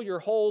control your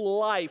whole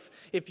life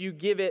if you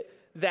give it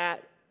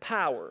that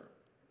power.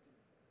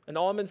 An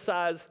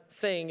almond-sized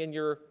thing in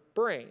your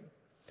brain.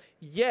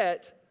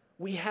 Yet,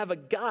 we have a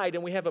guide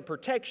and we have a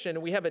protection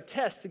and we have a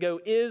test to go,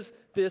 is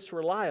this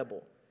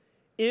reliable?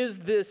 Is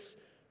this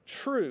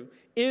true?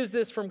 Is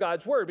this from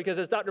God's word? Because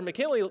as Dr.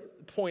 McKinley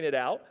pointed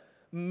out,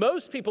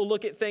 most people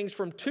look at things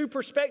from two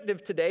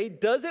perspectives today.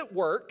 Does it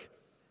work?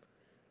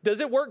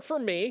 Does it work for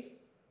me?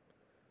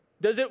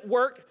 Does it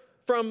work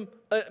from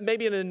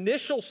maybe an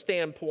initial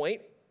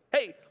standpoint?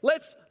 Hey,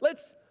 let's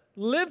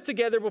live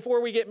together before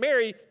we get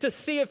married to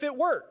see if it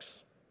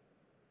works.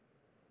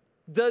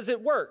 Does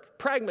it work?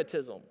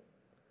 Pragmatism.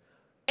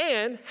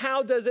 And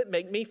how does it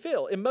make me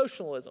feel?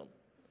 Emotionalism.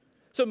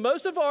 So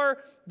most of our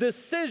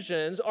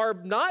decisions are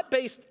not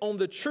based on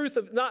the truth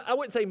of, I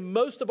wouldn't say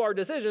most of our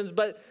decisions,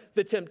 but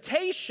the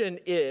temptation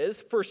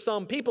is for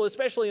some people,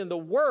 especially in the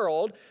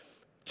world,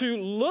 to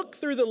look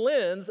through the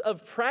lens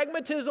of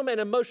pragmatism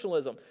and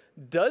emotionalism.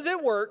 Does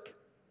it work?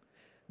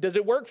 Does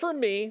it work for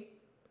me?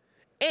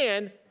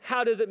 And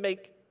how does it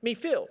make me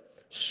feel?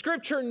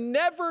 Scripture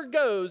never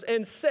goes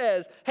and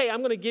says, hey, I'm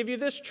going to give you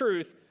this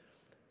truth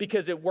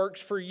because it works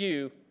for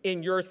you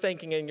in your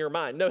thinking and your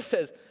mind. No, it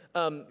says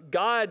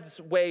God's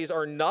ways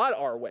are not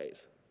our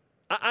ways.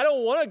 I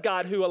don't want a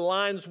God who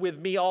aligns with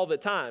me all the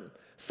time.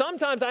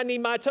 Sometimes I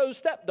need my toes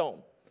stepped on.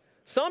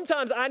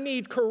 Sometimes I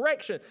need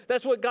correction.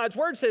 That's what God's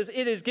word says.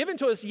 It is given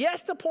to us,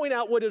 yes, to point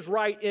out what is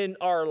right in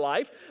our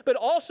life, but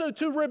also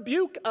to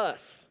rebuke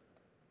us,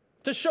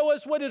 to show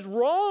us what is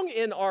wrong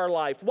in our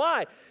life.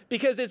 Why?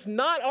 Because it's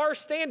not our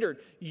standard.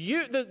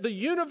 The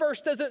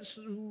universe doesn't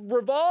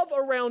revolve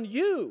around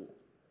you.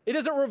 It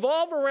doesn't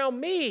revolve around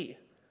me.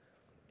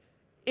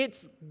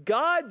 It's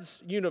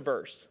God's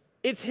universe.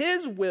 It's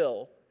His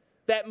will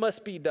that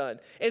must be done.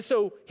 And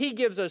so He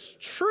gives us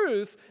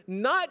truth,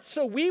 not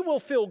so we will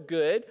feel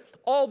good,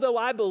 although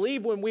I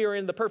believe when we are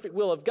in the perfect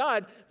will of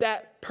God,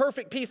 that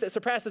perfect peace that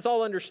surpasses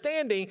all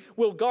understanding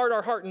will guard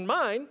our heart and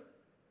mind.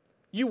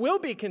 You will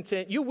be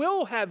content. You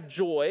will have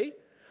joy.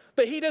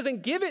 But He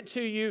doesn't give it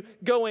to you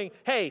going,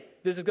 hey,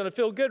 this is going to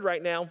feel good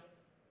right now.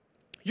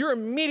 You're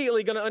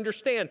immediately going to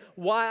understand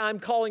why I'm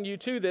calling you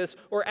to this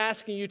or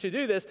asking you to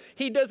do this.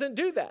 He doesn't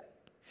do that.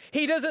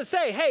 He doesn't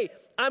say, hey,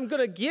 I'm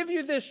going to give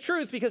you this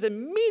truth because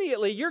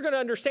immediately you're going to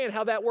understand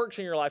how that works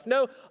in your life.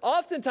 No,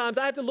 oftentimes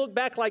I have to look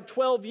back like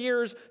 12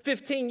 years,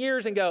 15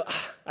 years and go,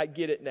 I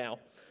get it now.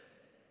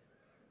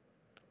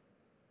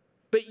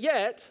 But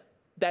yet,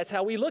 that's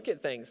how we look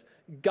at things.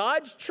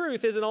 God's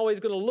truth isn't always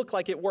going to look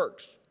like it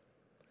works.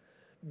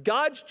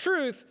 God's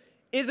truth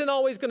isn't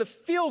always going to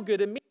feel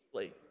good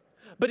immediately.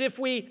 But if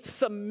we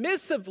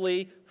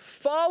submissively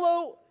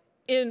follow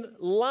in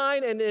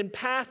line and in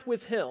path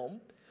with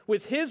him,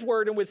 with his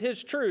word and with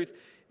his truth,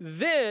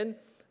 then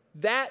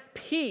that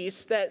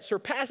peace that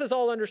surpasses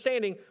all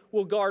understanding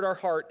will guard our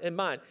heart and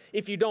mind.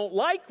 If you don't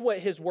like what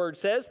his word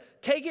says,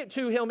 take it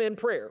to him in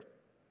prayer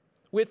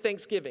with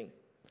thanksgiving.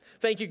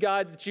 Thank you,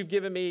 God, that you've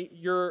given me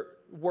your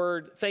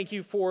word. Thank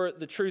you for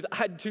the truth.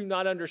 I do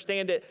not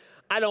understand it.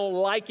 I don't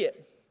like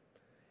it.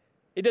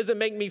 It doesn't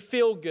make me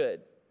feel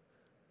good,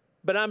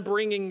 but I'm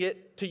bringing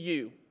it to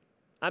you.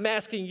 I'm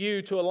asking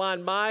you to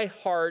align my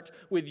heart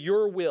with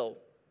your will,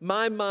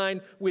 my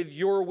mind with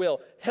your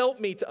will. Help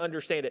me to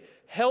understand it.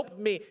 Help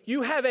me.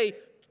 You have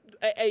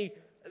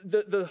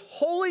the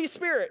Holy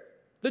Spirit,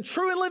 the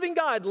true and living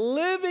God,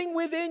 living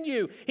within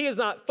you. He is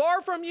not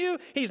far from you.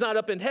 He's not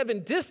up in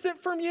heaven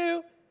distant from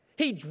you.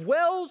 He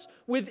dwells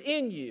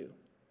within you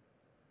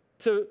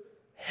to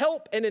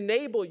help and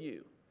enable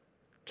you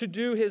to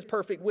do his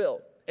perfect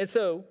will. And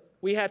so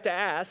we have to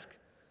ask,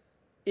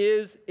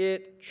 is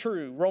it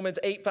true? Romans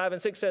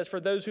 8:5-6 says, for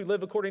those who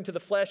live according to the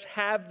flesh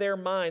have their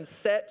minds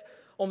set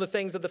on the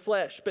things of the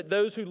flesh, but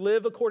those who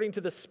live according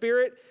to the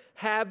Spirit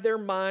have their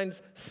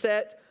minds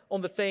set on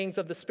the things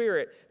of the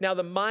Spirit. Now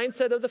the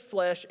mindset of the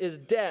flesh is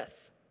death,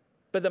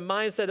 but the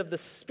mindset of the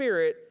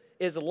Spirit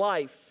is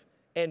life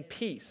and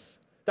peace.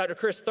 Dr.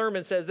 Chris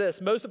Thurman says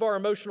this, most of our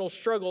emotional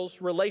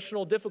struggles,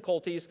 relational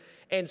difficulties,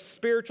 and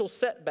spiritual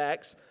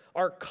setbacks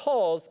are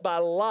caused by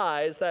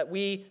lies that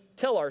we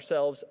tell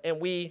ourselves and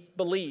we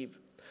believe.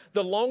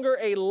 The longer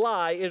a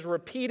lie is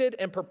repeated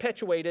and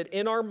perpetuated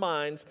in our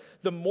minds,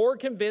 the more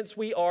convinced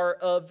we are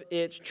of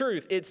its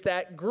truth. It's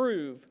that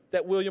groove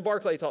that William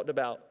Barclay talked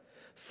about.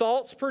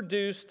 Thoughts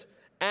produce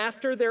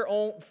after their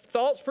own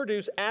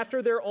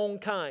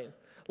kind.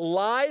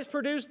 Lies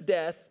produce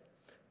death.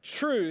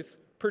 Truth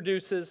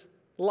produces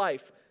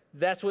life.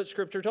 That's what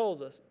Scripture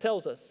tells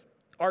us.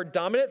 Our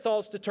dominant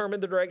thoughts determine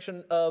the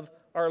direction of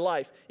our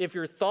life. If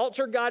your thoughts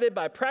are guided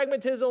by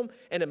pragmatism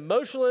and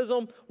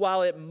emotionalism,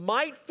 while it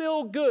might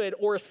feel good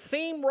or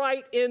seem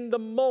right in the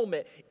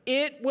moment,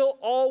 it will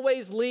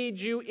always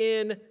lead you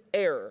in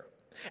error.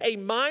 A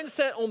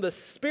mindset on the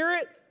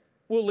Spirit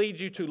will lead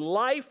you to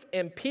life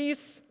and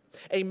peace.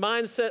 A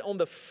mindset on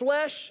the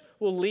flesh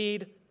will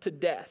lead to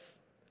death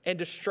and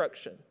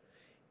destruction.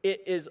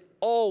 It is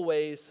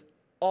always,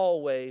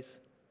 always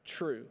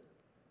true.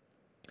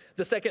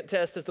 The second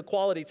test is the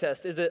quality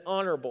test. Is it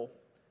honorable?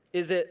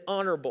 Is it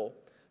honorable?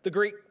 The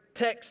Greek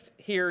text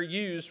here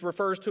used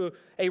refers to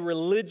a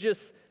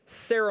religious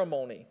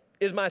ceremony.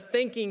 Is my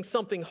thinking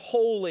something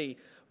holy,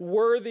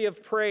 worthy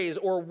of praise,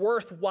 or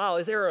worthwhile?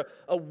 Is there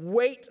a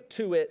weight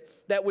to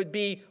it that would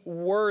be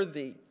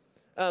worthy?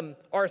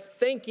 Our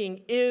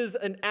thinking is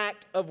an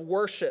act of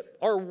worship.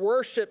 Our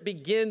worship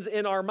begins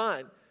in our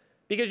mind.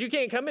 Because you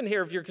can't come in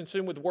here if you're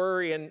consumed with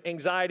worry and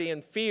anxiety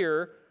and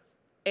fear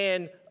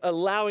and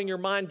allowing your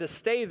mind to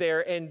stay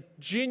there and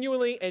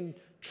genuinely and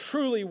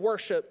truly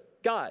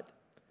worship God.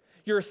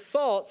 Your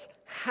thoughts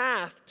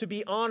have to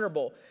be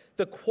honorable.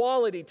 The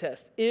quality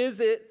test, is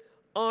it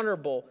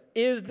honorable?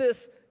 Is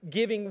this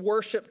giving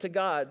worship to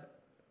God?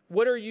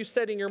 What are you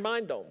setting your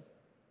mind on?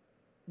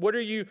 What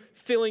are you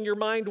filling your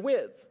mind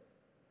with?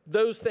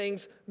 Those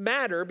things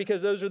matter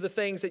because those are the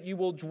things that you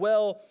will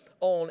dwell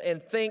on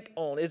and think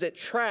on. Is it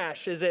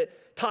trash? Is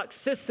it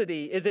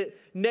toxicity? Is it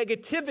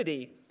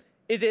negativity?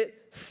 Is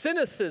it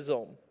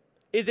cynicism?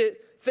 Is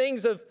it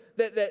things of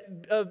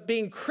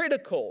being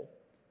critical?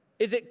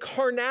 Is it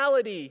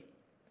carnality?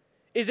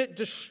 Is it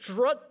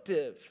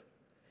destructive?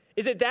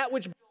 Is it that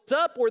which builds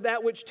up or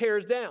that which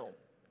tears down?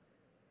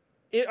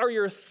 Are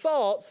your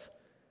thoughts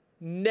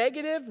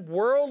negative,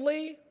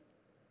 worldly,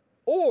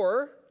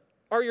 or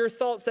are your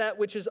thoughts that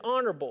which is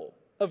honorable,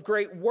 of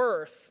great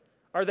worth?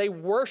 Are they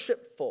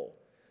worshipful?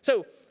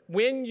 So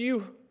when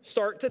you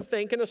start to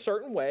think in a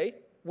certain way,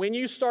 when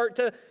you start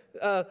to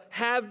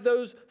have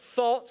those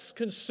thoughts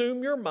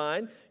consume your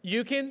mind,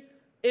 you can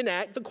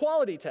enact the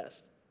quality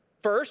test.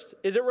 First,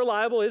 is it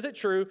reliable? Is it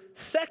true?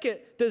 Second,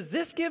 does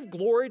this give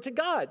glory to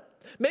God?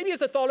 Maybe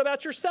it's a thought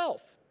about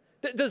yourself.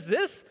 Does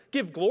this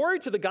give glory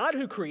to the God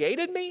who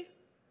created me?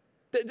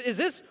 Is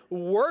this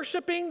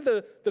worshiping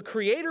the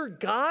Creator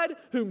God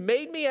who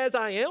made me as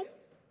I am?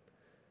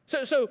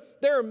 So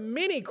there are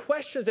many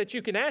questions that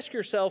you can ask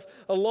yourself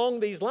along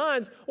these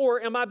lines.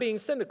 Or am I being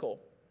cynical?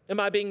 Am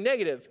I being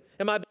negative?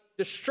 Am I being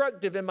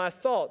destructive in my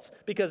thoughts?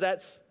 Because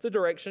that's the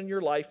direction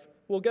your life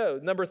will go.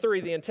 Number 3,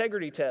 the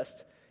integrity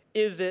test.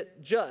 Is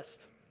it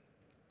just?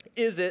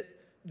 Is it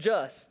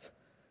just?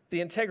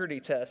 The integrity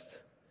test.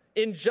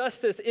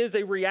 Injustice is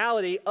a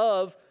reality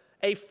of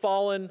a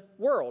fallen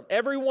world.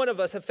 Every one of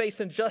us have faced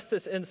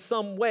injustice in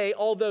some way,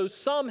 although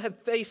some have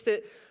faced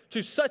it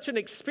to such an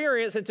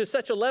experience and to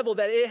such a level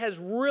that it has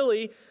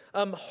really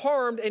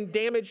harmed and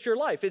damaged your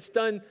life. It's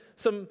done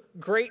some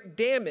great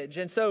damage.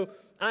 And so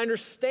I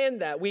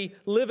understand that. We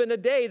live in a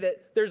day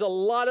that there's a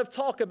lot of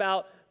talk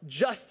about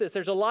justice.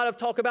 There's a lot of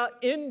talk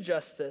about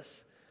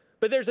injustice.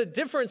 But there's a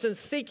difference in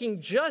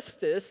seeking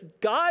justice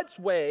God's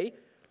way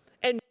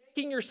and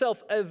making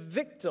yourself a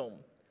victim.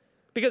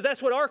 Because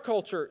that's what our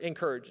culture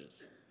encourages.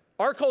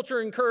 Our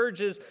culture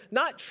encourages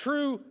not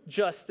true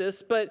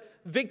justice, but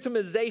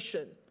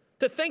victimization,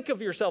 to think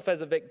of yourself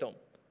as a victim.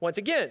 Once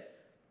again,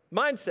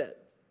 mindset,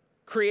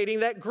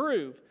 creating that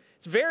groove.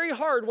 It's very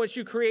hard once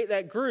you create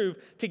that groove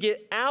to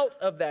get out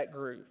of that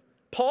groove.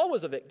 Paul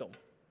was a victim.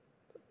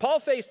 Paul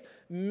faced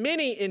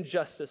many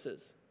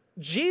injustices.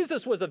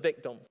 Jesus was a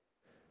victim.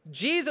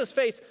 Jesus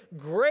faced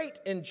great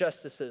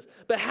injustices.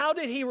 But how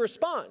did he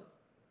respond?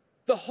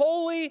 The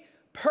holy,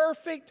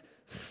 perfect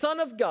Son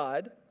of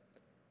God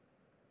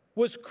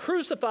was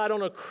crucified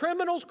on a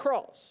criminal's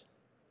cross,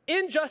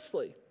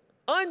 unjustly,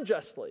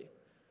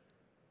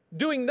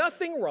 doing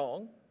nothing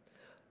wrong.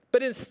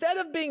 But instead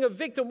of being a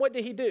victim, what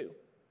did he do?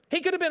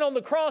 He could have been on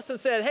the cross and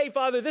said, hey,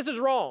 Father, this is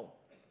wrong.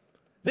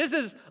 This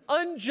is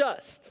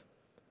unjust.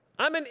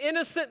 I'm an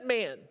innocent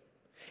man.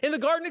 In the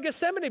Garden of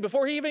Gethsemane,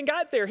 before he even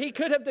got there, he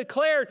could have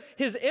declared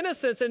his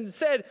innocence and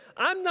said,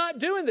 I'm not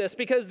doing this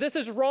because this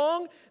is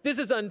wrong, this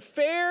is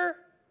unfair.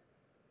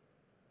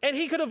 And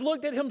he could have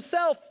looked at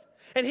himself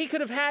and he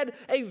could have had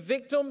a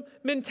victim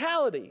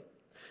mentality.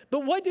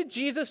 But what did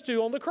Jesus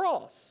do on the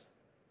cross?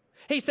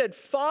 He said,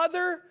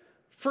 Father,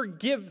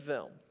 forgive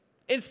them.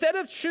 Instead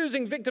of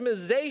choosing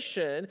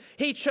victimization,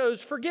 he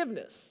chose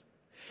forgiveness.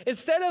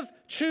 Instead of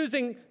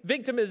choosing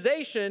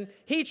victimization,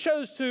 he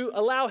chose to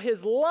allow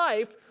his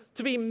life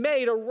to be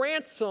made a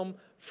ransom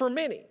for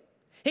many.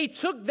 He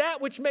took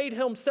that which made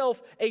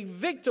himself a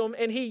victim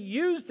and he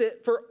used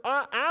it for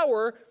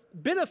our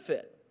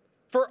benefit,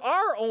 for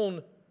our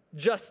own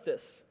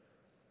justice.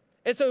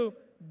 And so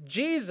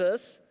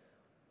Jesus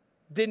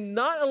did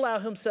not allow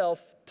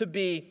himself to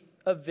be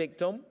a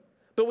victim,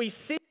 but we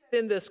see it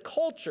in this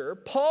culture.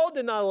 Paul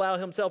did not allow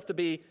himself to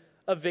be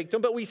a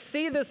victim, but we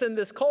see this in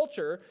this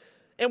culture.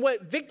 And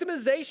what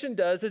victimization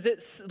does is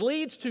it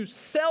leads to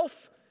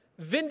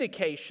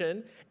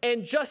self-vindication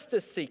and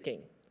justice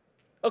seeking,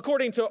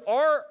 according to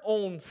our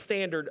own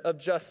standard of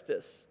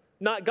justice,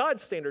 not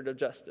God's standard of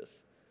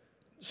justice.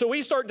 So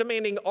we start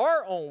demanding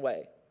our own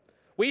way.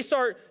 We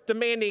start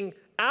demanding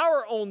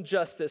our own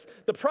justice.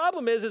 The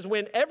problem is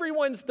when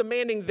everyone's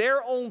demanding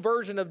their own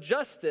version of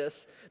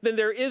justice, then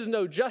there is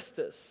no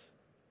justice.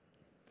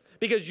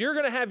 Because you're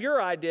going to have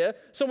your idea,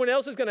 someone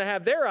else is going to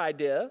have their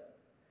idea.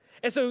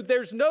 And so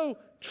there's no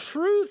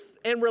truth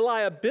and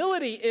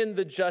reliability in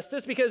the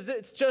justice because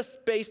it's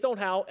just based on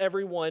how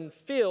everyone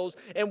feels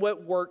and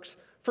what works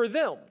for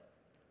them.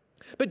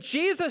 But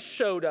Jesus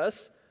showed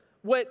us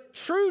what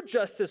true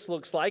justice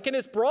looks like, and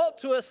it's brought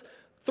to us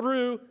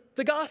through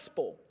the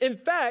gospel. In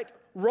fact,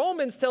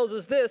 Romans tells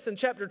us this in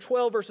chapter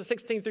 12, verses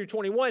 16 through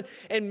 21.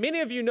 And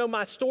many of you know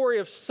my story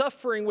of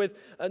struggling. It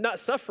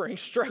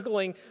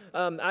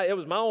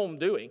was my own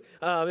doing.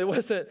 It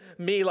wasn't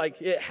me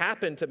like it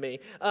happened to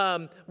me.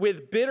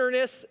 With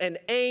bitterness and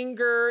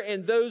anger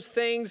and those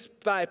things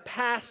by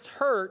past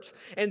hurts.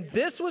 And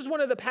this was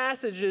one of the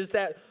passages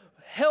that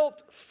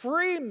helped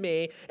free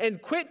me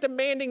and quit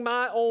demanding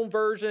my own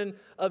version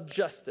of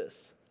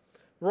justice.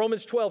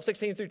 Romans 12,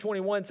 16 through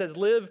 21 says,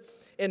 live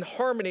in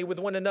harmony with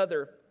one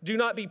another. Do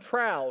not be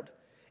proud.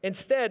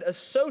 Instead,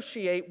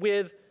 associate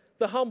with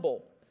the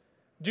humble.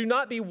 Do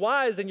not be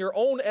wise in your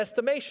own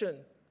estimation.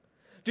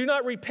 Do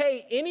not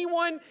repay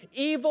anyone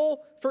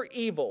evil for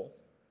evil.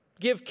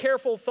 Give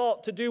careful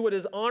thought to do what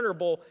is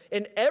honorable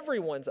in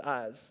everyone's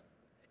eyes.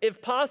 If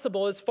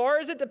possible, as far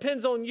as it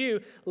depends on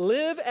you,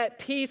 live at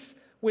peace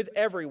with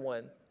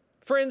everyone.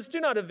 Friends, do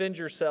not avenge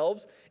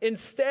yourselves.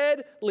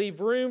 Instead, leave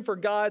room for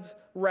God's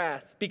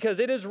wrath, because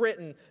it is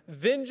written,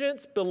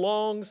 vengeance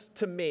belongs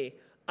to me.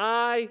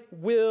 I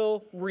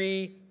will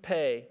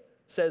repay,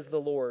 says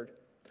the Lord.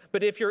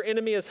 But if your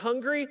enemy is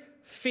hungry,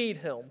 feed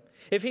him.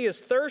 If he is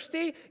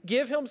thirsty,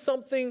 give him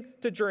something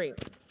to drink.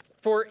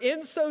 For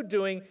in so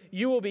doing,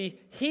 you will be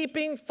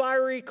heaping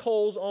fiery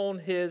coals on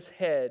his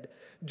head.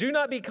 Do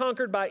not be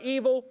conquered by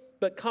evil,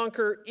 but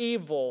conquer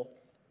evil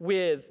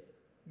with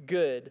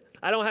good.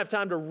 I don't have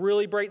time to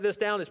really break this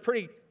down. It's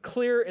pretty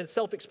clear and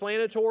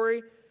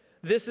self-explanatory.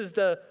 This is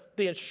the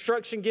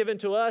instruction given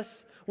to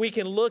us. We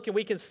can look and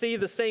we can see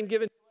the same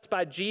given to us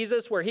by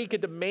Jesus, where he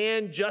could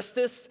demand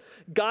justice.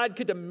 God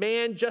could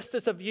demand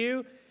justice of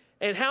you.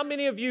 And how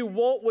many of you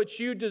want what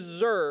you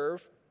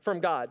deserve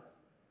from God?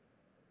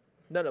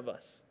 None of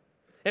us.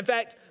 In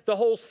fact, the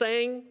whole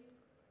saying,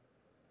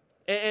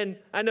 and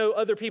I know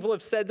other people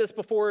have said this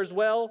before as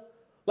well,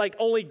 like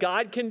only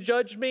God can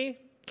judge me.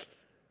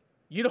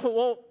 You don't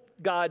want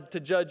God to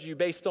judge you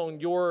based on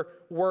your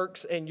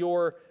works and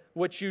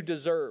what you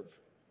deserve.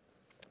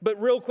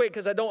 But real quick,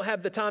 because I don't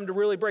have the time to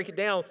really break it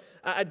down,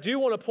 I do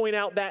want to point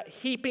out that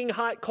heaping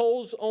hot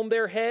coals on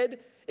their head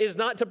is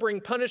not to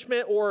bring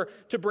punishment or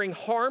to bring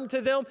harm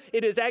to them.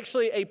 It is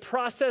actually a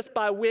process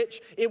by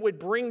which it would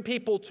bring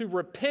people to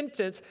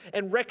repentance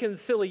and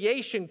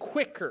reconciliation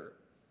quicker.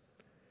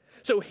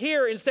 So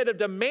here, instead of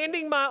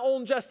demanding my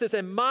own justice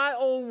and my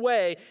own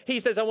way, he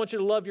says, I want you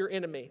to love your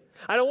enemy.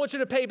 I don't want you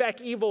to pay back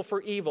evil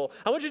for evil.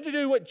 I want you to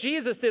do what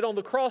Jesus did on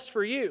the cross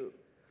for you.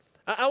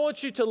 I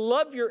want you to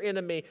love your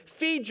enemy,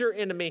 feed your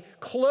enemy,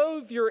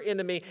 clothe your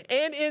enemy,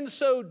 and in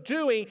so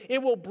doing,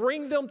 it will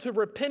bring them to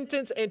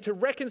repentance and to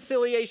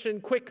reconciliation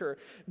quicker.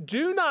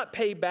 Do not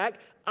pay back.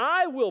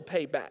 I will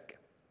pay back.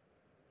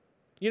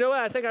 You know what?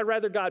 I think I'd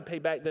rather God pay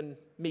back than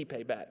me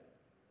pay back.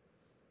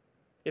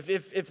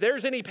 If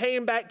there's any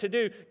paying back to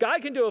do,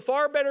 God can do a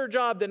far better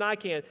job than I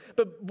can.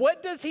 But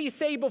what does he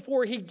say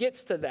before he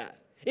gets to that?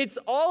 It's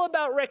all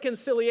about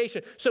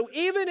reconciliation. So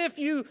even if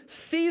you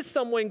see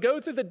someone go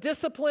through the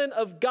discipline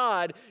of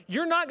God,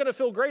 you're not going to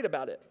feel great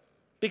about it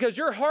because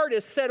your heart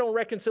is set on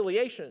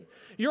reconciliation.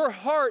 Your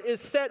heart is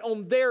set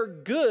on their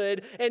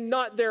good and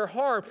not their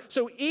harm.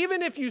 So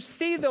even if you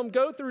see them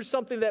go through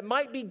something that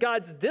might be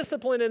God's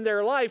discipline in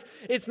their life,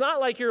 it's not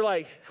like you're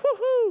like,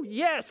 woohoo,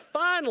 yes,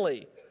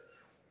 finally.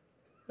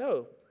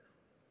 No,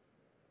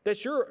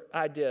 that's your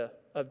idea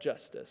of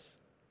justice.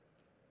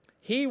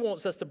 He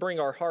wants us to bring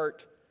our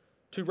heart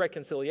to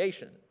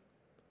reconciliation,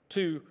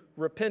 to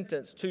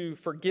repentance, to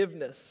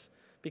forgiveness,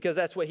 because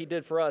that's what he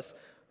did for us.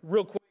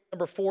 Real quick,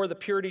 number 4, the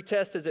purity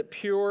test. Is it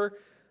pure?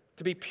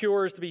 To be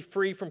pure is to be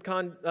free from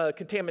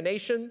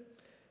contamination.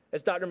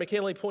 As Dr.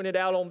 McKinley pointed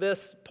out on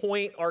this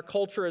point, our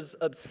culture is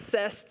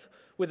obsessed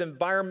with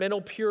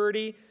environmental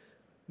purity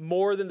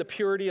more than the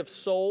purity of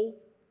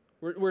soul.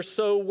 We're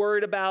so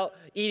worried about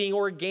eating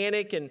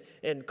organic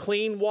and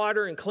clean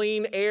water and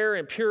clean air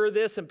and pure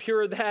this and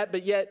pure that,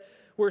 but yet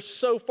we're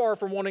so far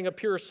from wanting a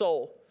pure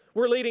soul.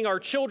 We're leading our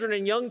children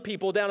and young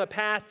people down a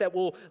path that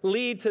will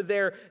lead to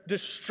their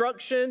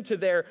destruction, to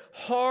their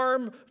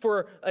harm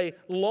for a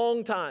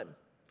long time.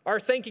 Our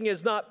thinking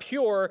is not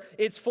pure.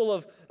 It's full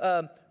of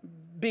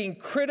being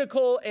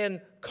critical and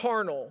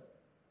carnal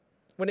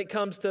when it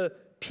comes to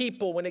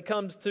people, when it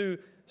comes to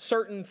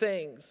certain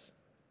things.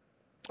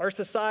 Our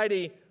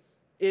society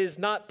is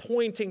not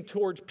pointing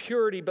towards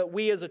purity, but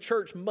we as a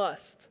church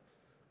must.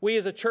 We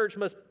as a church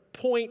must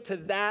point to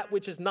that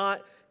which is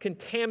not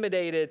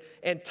contaminated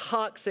and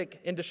toxic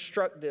and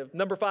destructive.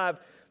 Number 5,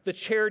 the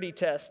charity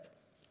test.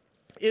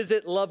 Is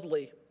it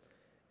lovely?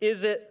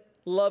 Is it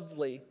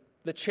lovely?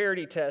 The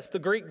charity test. The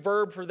Greek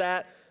verb for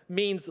that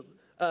means,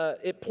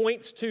 it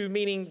points to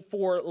meaning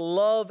for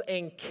love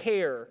and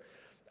care,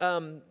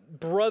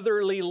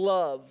 brotherly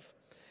love.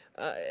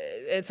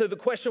 And so the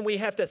question we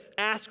have to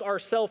ask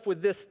ourselves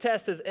with this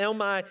test is,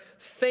 am I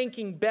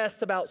thinking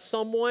best about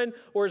someone,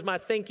 or is my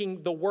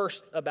thinking the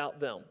worst about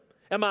them?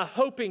 Am I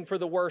hoping for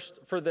the worst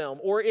for them,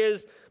 or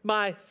is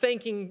my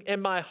thinking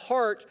and my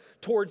heart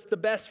towards the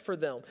best for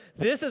them?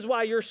 This is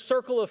why your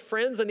circle of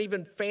friends and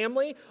even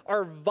family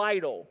are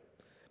vital,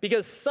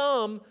 because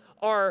some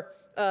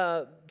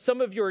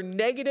of your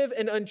negative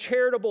and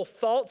uncharitable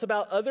thoughts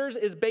about others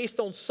is based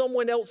on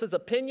someone else's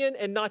opinion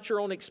and not your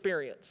own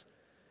experience.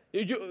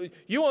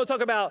 You want to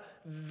talk about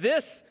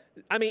this?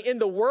 I mean, in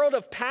the world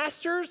of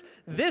pastors,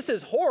 this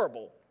is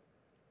horrible.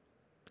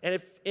 And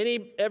if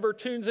any ever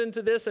tunes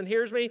into this and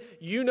hears me,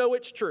 you know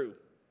it's true.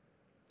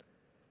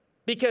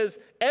 Because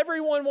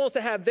everyone wants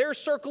to have their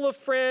circle of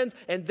friends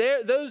and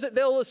those that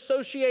they'll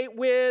associate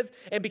with.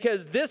 And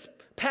because this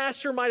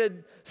pastor might have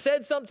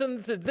said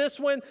something to this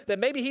one that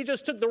maybe he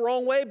just took the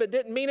wrong way but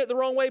didn't mean it the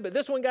wrong way, but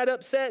this one got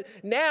upset.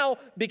 Now,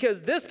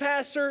 because this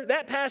pastor,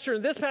 that pastor,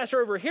 and this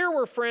pastor over here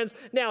were friends,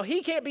 now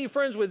he can't be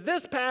friends with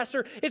this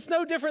pastor. It's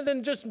no different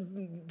than just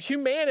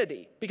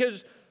humanity,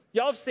 because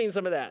y'all have seen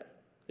some of that.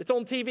 It's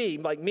on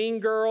TV, like Mean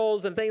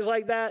Girls and things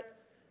like that.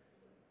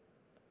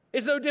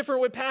 It's no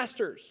different with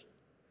pastors.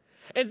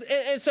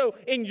 And so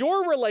in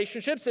your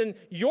relationships, in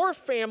your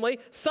family,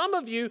 some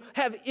of you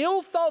have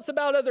ill thoughts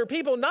about other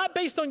people, not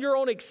based on your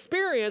own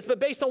experience, but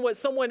based on what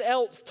someone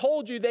else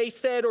told you they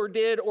said or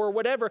did or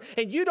whatever.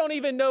 And you don't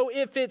even know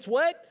if it's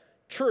what?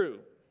 True.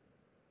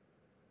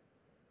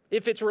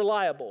 If it's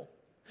reliable.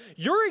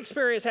 Your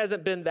experience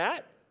hasn't been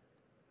that,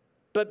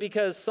 but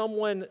because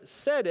someone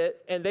said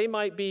it and they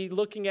might be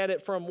looking at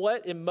it from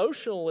what?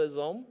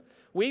 Emotionalism.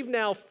 We've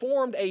now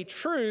formed a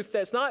truth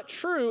that's not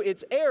true,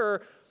 it's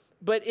error,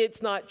 but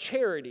it's not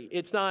charity.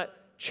 It's not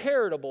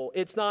charitable.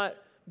 It's not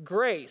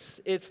grace.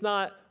 It's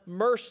not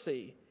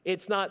mercy.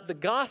 It's not the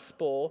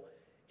gospel.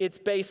 It's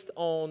based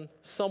on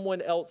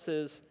someone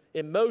else's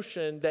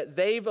emotion that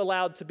they've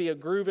allowed to be a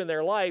groove in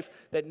their life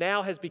that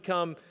now has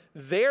become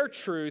their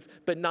truth,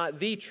 but not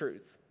the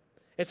truth.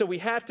 And so we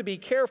have to be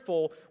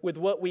careful with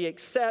what we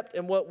accept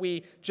and what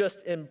we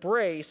just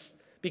embrace,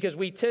 because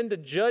we tend to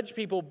judge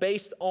people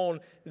based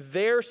on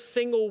their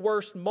single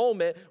worst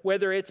moment,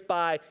 whether it's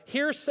by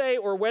hearsay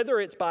or whether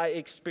it's by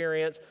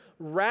experience,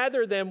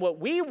 rather than what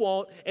we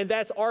want, and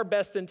that's our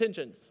best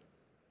intentions.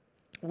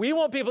 We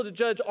want people to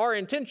judge our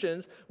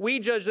intentions. We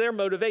judge their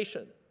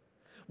motivation.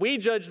 We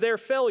judge their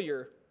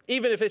failure,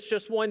 even if it's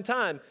just one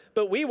time.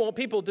 But we want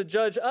people to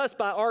judge us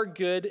by our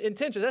good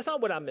intentions. That's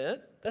not what I meant.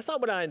 That's not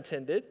what I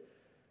intended.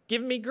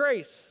 Give me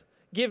grace.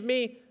 Give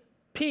me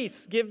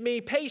peace, give me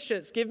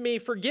patience, give me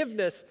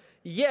forgiveness,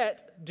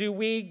 yet do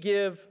we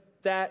give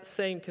that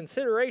same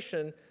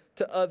consideration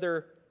to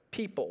other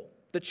people?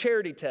 The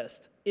charity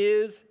test.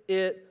 Is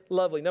it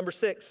lovely? Number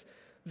 6,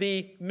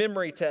 the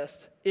memory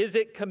test. Is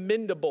it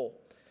commendable?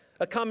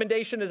 A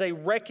commendation is a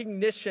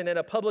recognition and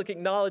a public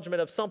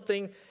acknowledgement of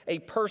something a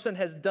person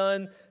has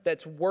done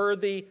that's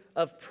worthy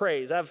of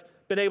praise. I've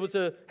been able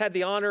to have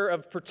the honor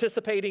of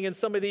participating in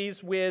some of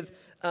these with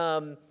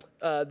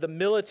the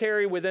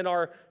military within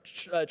our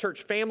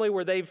church family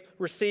where they've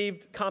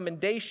received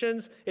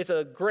commendations. It's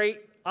a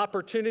great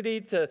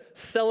opportunity to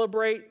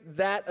celebrate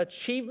that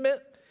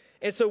achievement.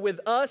 And so with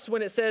us,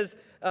 when it says,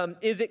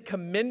 is it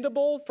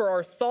commendable for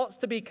our thoughts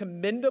to be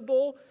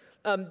commendable,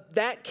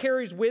 that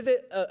carries with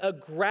it a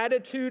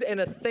gratitude and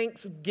a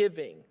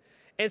thanksgiving.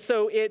 And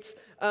so it's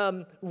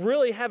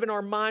really having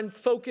our mind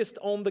focused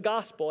on the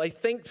gospel, a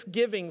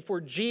thanksgiving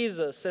for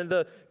Jesus and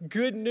the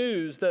good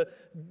news, the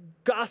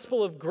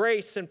gospel of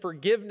grace and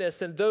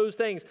forgiveness and those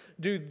things.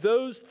 Do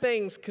those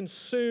things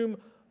consume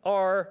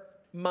our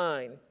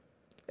mind?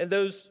 And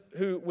those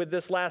who, with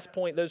this last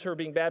point, those who are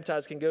being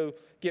baptized can go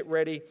get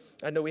ready.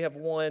 I know we have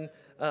one.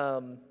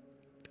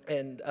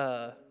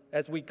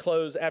 As we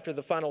close, after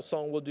the final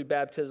song, we'll do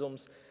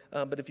baptisms.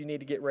 But if you need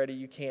to get ready,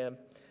 you can.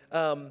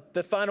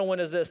 The final one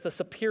is this, the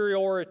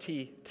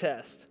superiority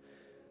test.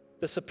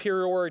 The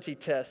superiority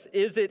test.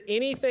 Is it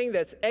anything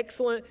that's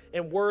excellent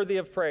and worthy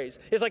of praise?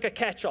 It's like a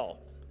catch-all.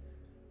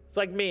 It's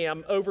like me.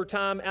 I'm over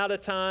time, out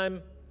of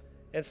time.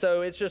 And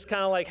so it's just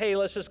kind of like, hey,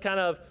 let's just kind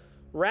of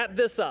wrap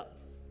this up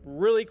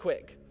really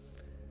quick.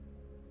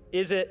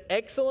 Is it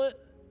excellent?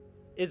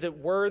 Is it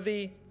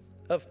worthy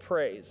of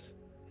praise?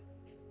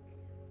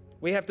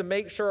 We have to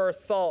make sure our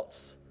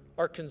thoughts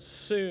are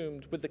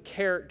consumed with the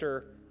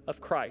character of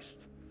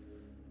Christ.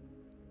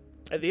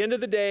 At the end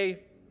of the day,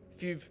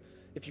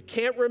 if you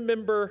can't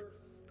remember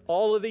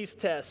all of these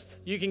tests,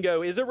 you can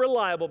go, is it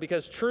reliable?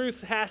 Because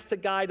truth has to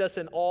guide us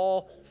in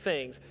all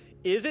things.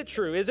 Is it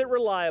true? Is it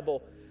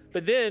reliable?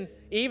 But then,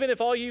 even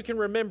if all you can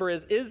remember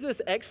is this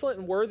excellent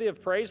and worthy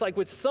of praise? Like,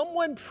 would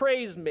someone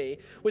praise me?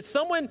 Would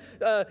someone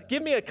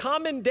give me a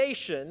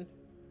commendation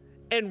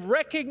and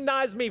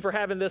recognize me for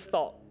having this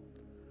thought?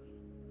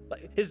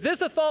 Like, is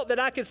this a thought that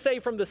I could say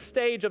from the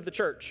stage of the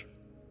church?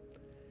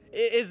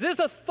 Is this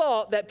a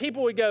thought that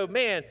people would go,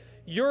 man,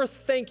 your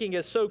thinking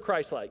is so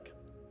Christ-like?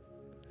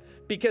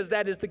 Because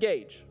that is the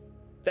gauge.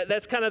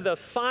 That's kind of the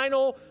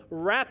final,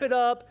 wrap it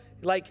up.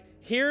 Like,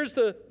 here's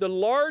the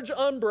large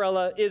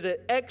umbrella. Is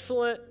it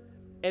excellent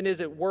and is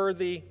it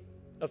worthy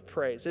of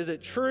praise? Is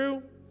it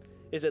true?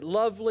 Is it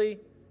lovely?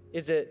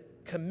 Is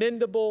it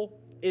commendable?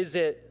 Is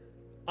it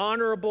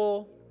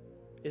honorable?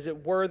 Is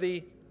it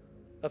worthy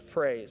of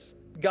praise?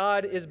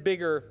 God is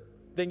bigger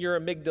than your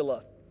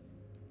amygdala.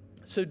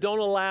 So don't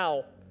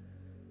allow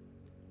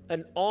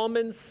an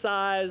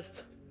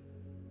almond-sized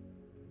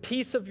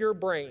piece of your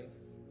brain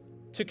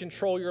to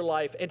control your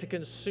life and to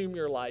consume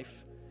your life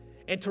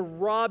and to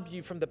rob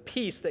you from the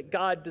peace that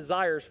God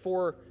desires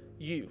for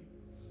you.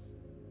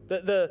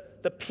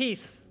 The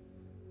peace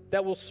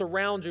that will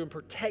surround you and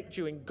protect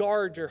you and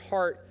guard your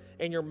heart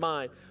and your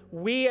mind.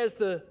 We as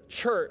the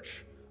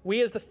church,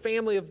 we as the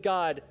family of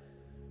God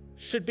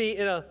should be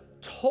in a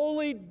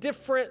totally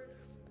different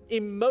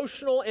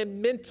emotional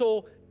and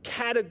mental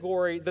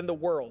category than the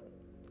world.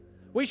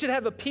 We should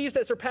have a peace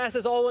that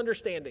surpasses all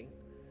understanding.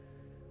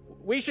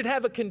 We should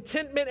have a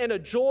contentment and a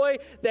joy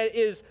that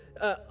is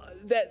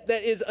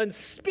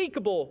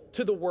unspeakable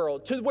to the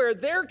world, to where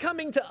they're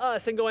coming to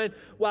us and going,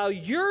 while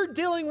you're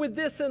dealing with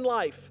this in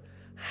life,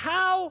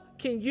 how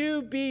can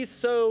you be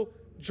so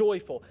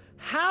joyful?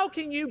 How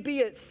can you be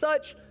at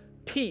such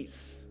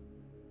peace?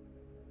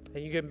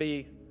 And you can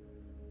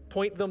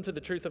point them to the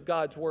truth of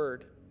God's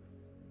word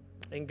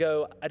and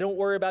go, I don't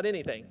worry about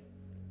anything,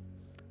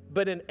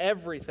 but in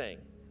everything,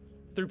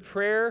 through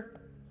prayer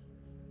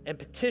and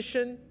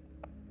petition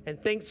and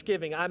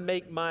thanksgiving, I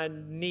make my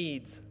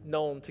needs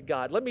known to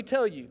God. Let me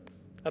tell you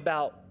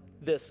about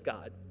this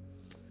God.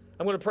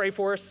 I'm going to pray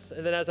for us,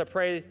 and then as I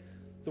pray,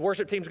 the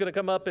worship team's going to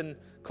come up and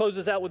close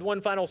us out with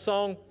one final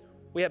song.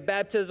 We have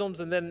baptisms,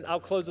 and then I'll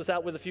close us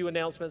out with a few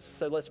announcements,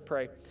 so let's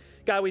pray.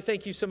 God, we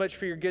thank you so much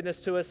for your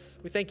goodness to us.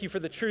 We thank you for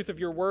the truth of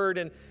your word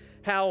and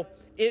how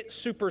it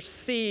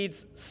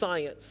supersedes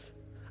science.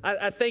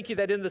 I thank you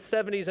that in the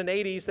 70s and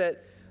 80s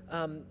that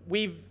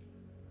we've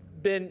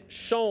been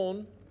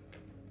shown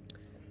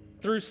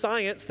through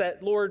science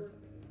that, Lord,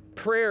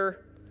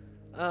 prayer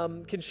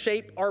can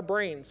shape our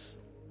brains.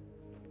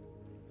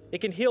 It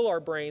can heal our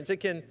brains.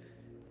 It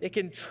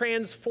can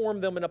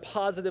transform them in a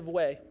positive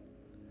way.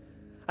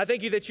 I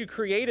thank you that you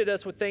created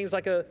us with things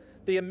like the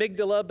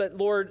amygdala, but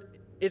Lord,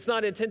 it's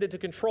not intended to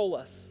control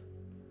us.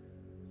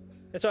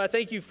 And so I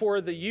thank you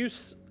for the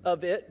use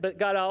of it, but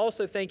God, I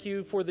also thank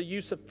you for the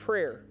use of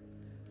prayer.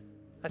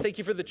 I thank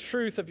you for the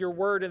truth of your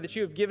word and that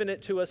you have given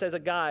it to us as a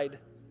guide,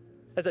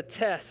 as a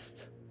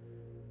test.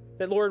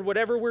 That, Lord,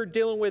 whatever we're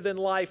dealing with in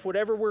life,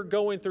 whatever we're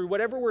going through,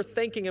 whatever we're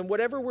thinking and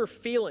whatever we're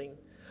feeling,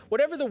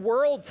 whatever the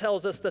world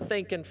tells us to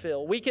think and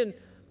feel, we can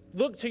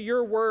look to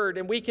your word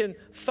and we can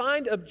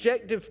find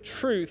objective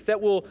truth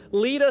that will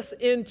lead us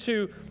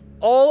into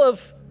all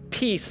of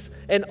peace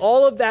and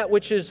all of that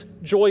which is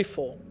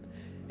joyful.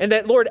 And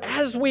that, Lord,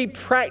 as we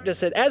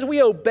practice it, as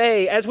we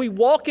obey, as we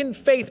walk in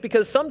faith,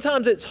 because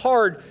sometimes it's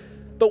hard,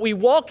 but we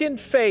walk in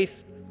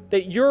faith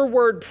that your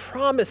word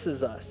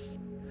promises us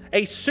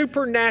a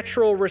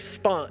supernatural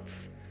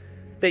response,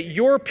 that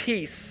your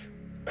peace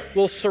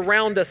will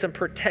surround us and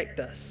protect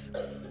us.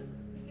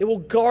 It will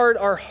guard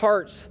our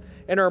hearts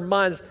and our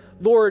minds.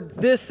 Lord,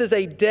 this is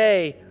a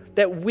day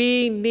that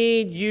we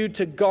need you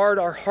to guard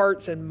our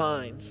hearts and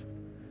minds.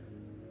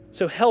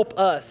 So help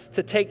us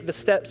to take the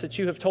steps that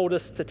you have told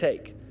us to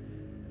take.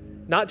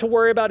 Not to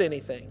worry about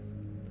anything,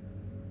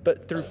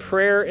 but through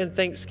prayer and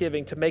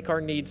thanksgiving to make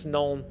our needs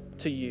known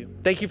to you.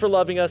 Thank you for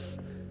loving us.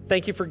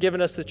 Thank you for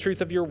giving us the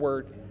truth of your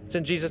word. It's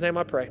in Jesus' name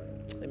I pray.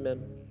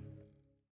 Amen.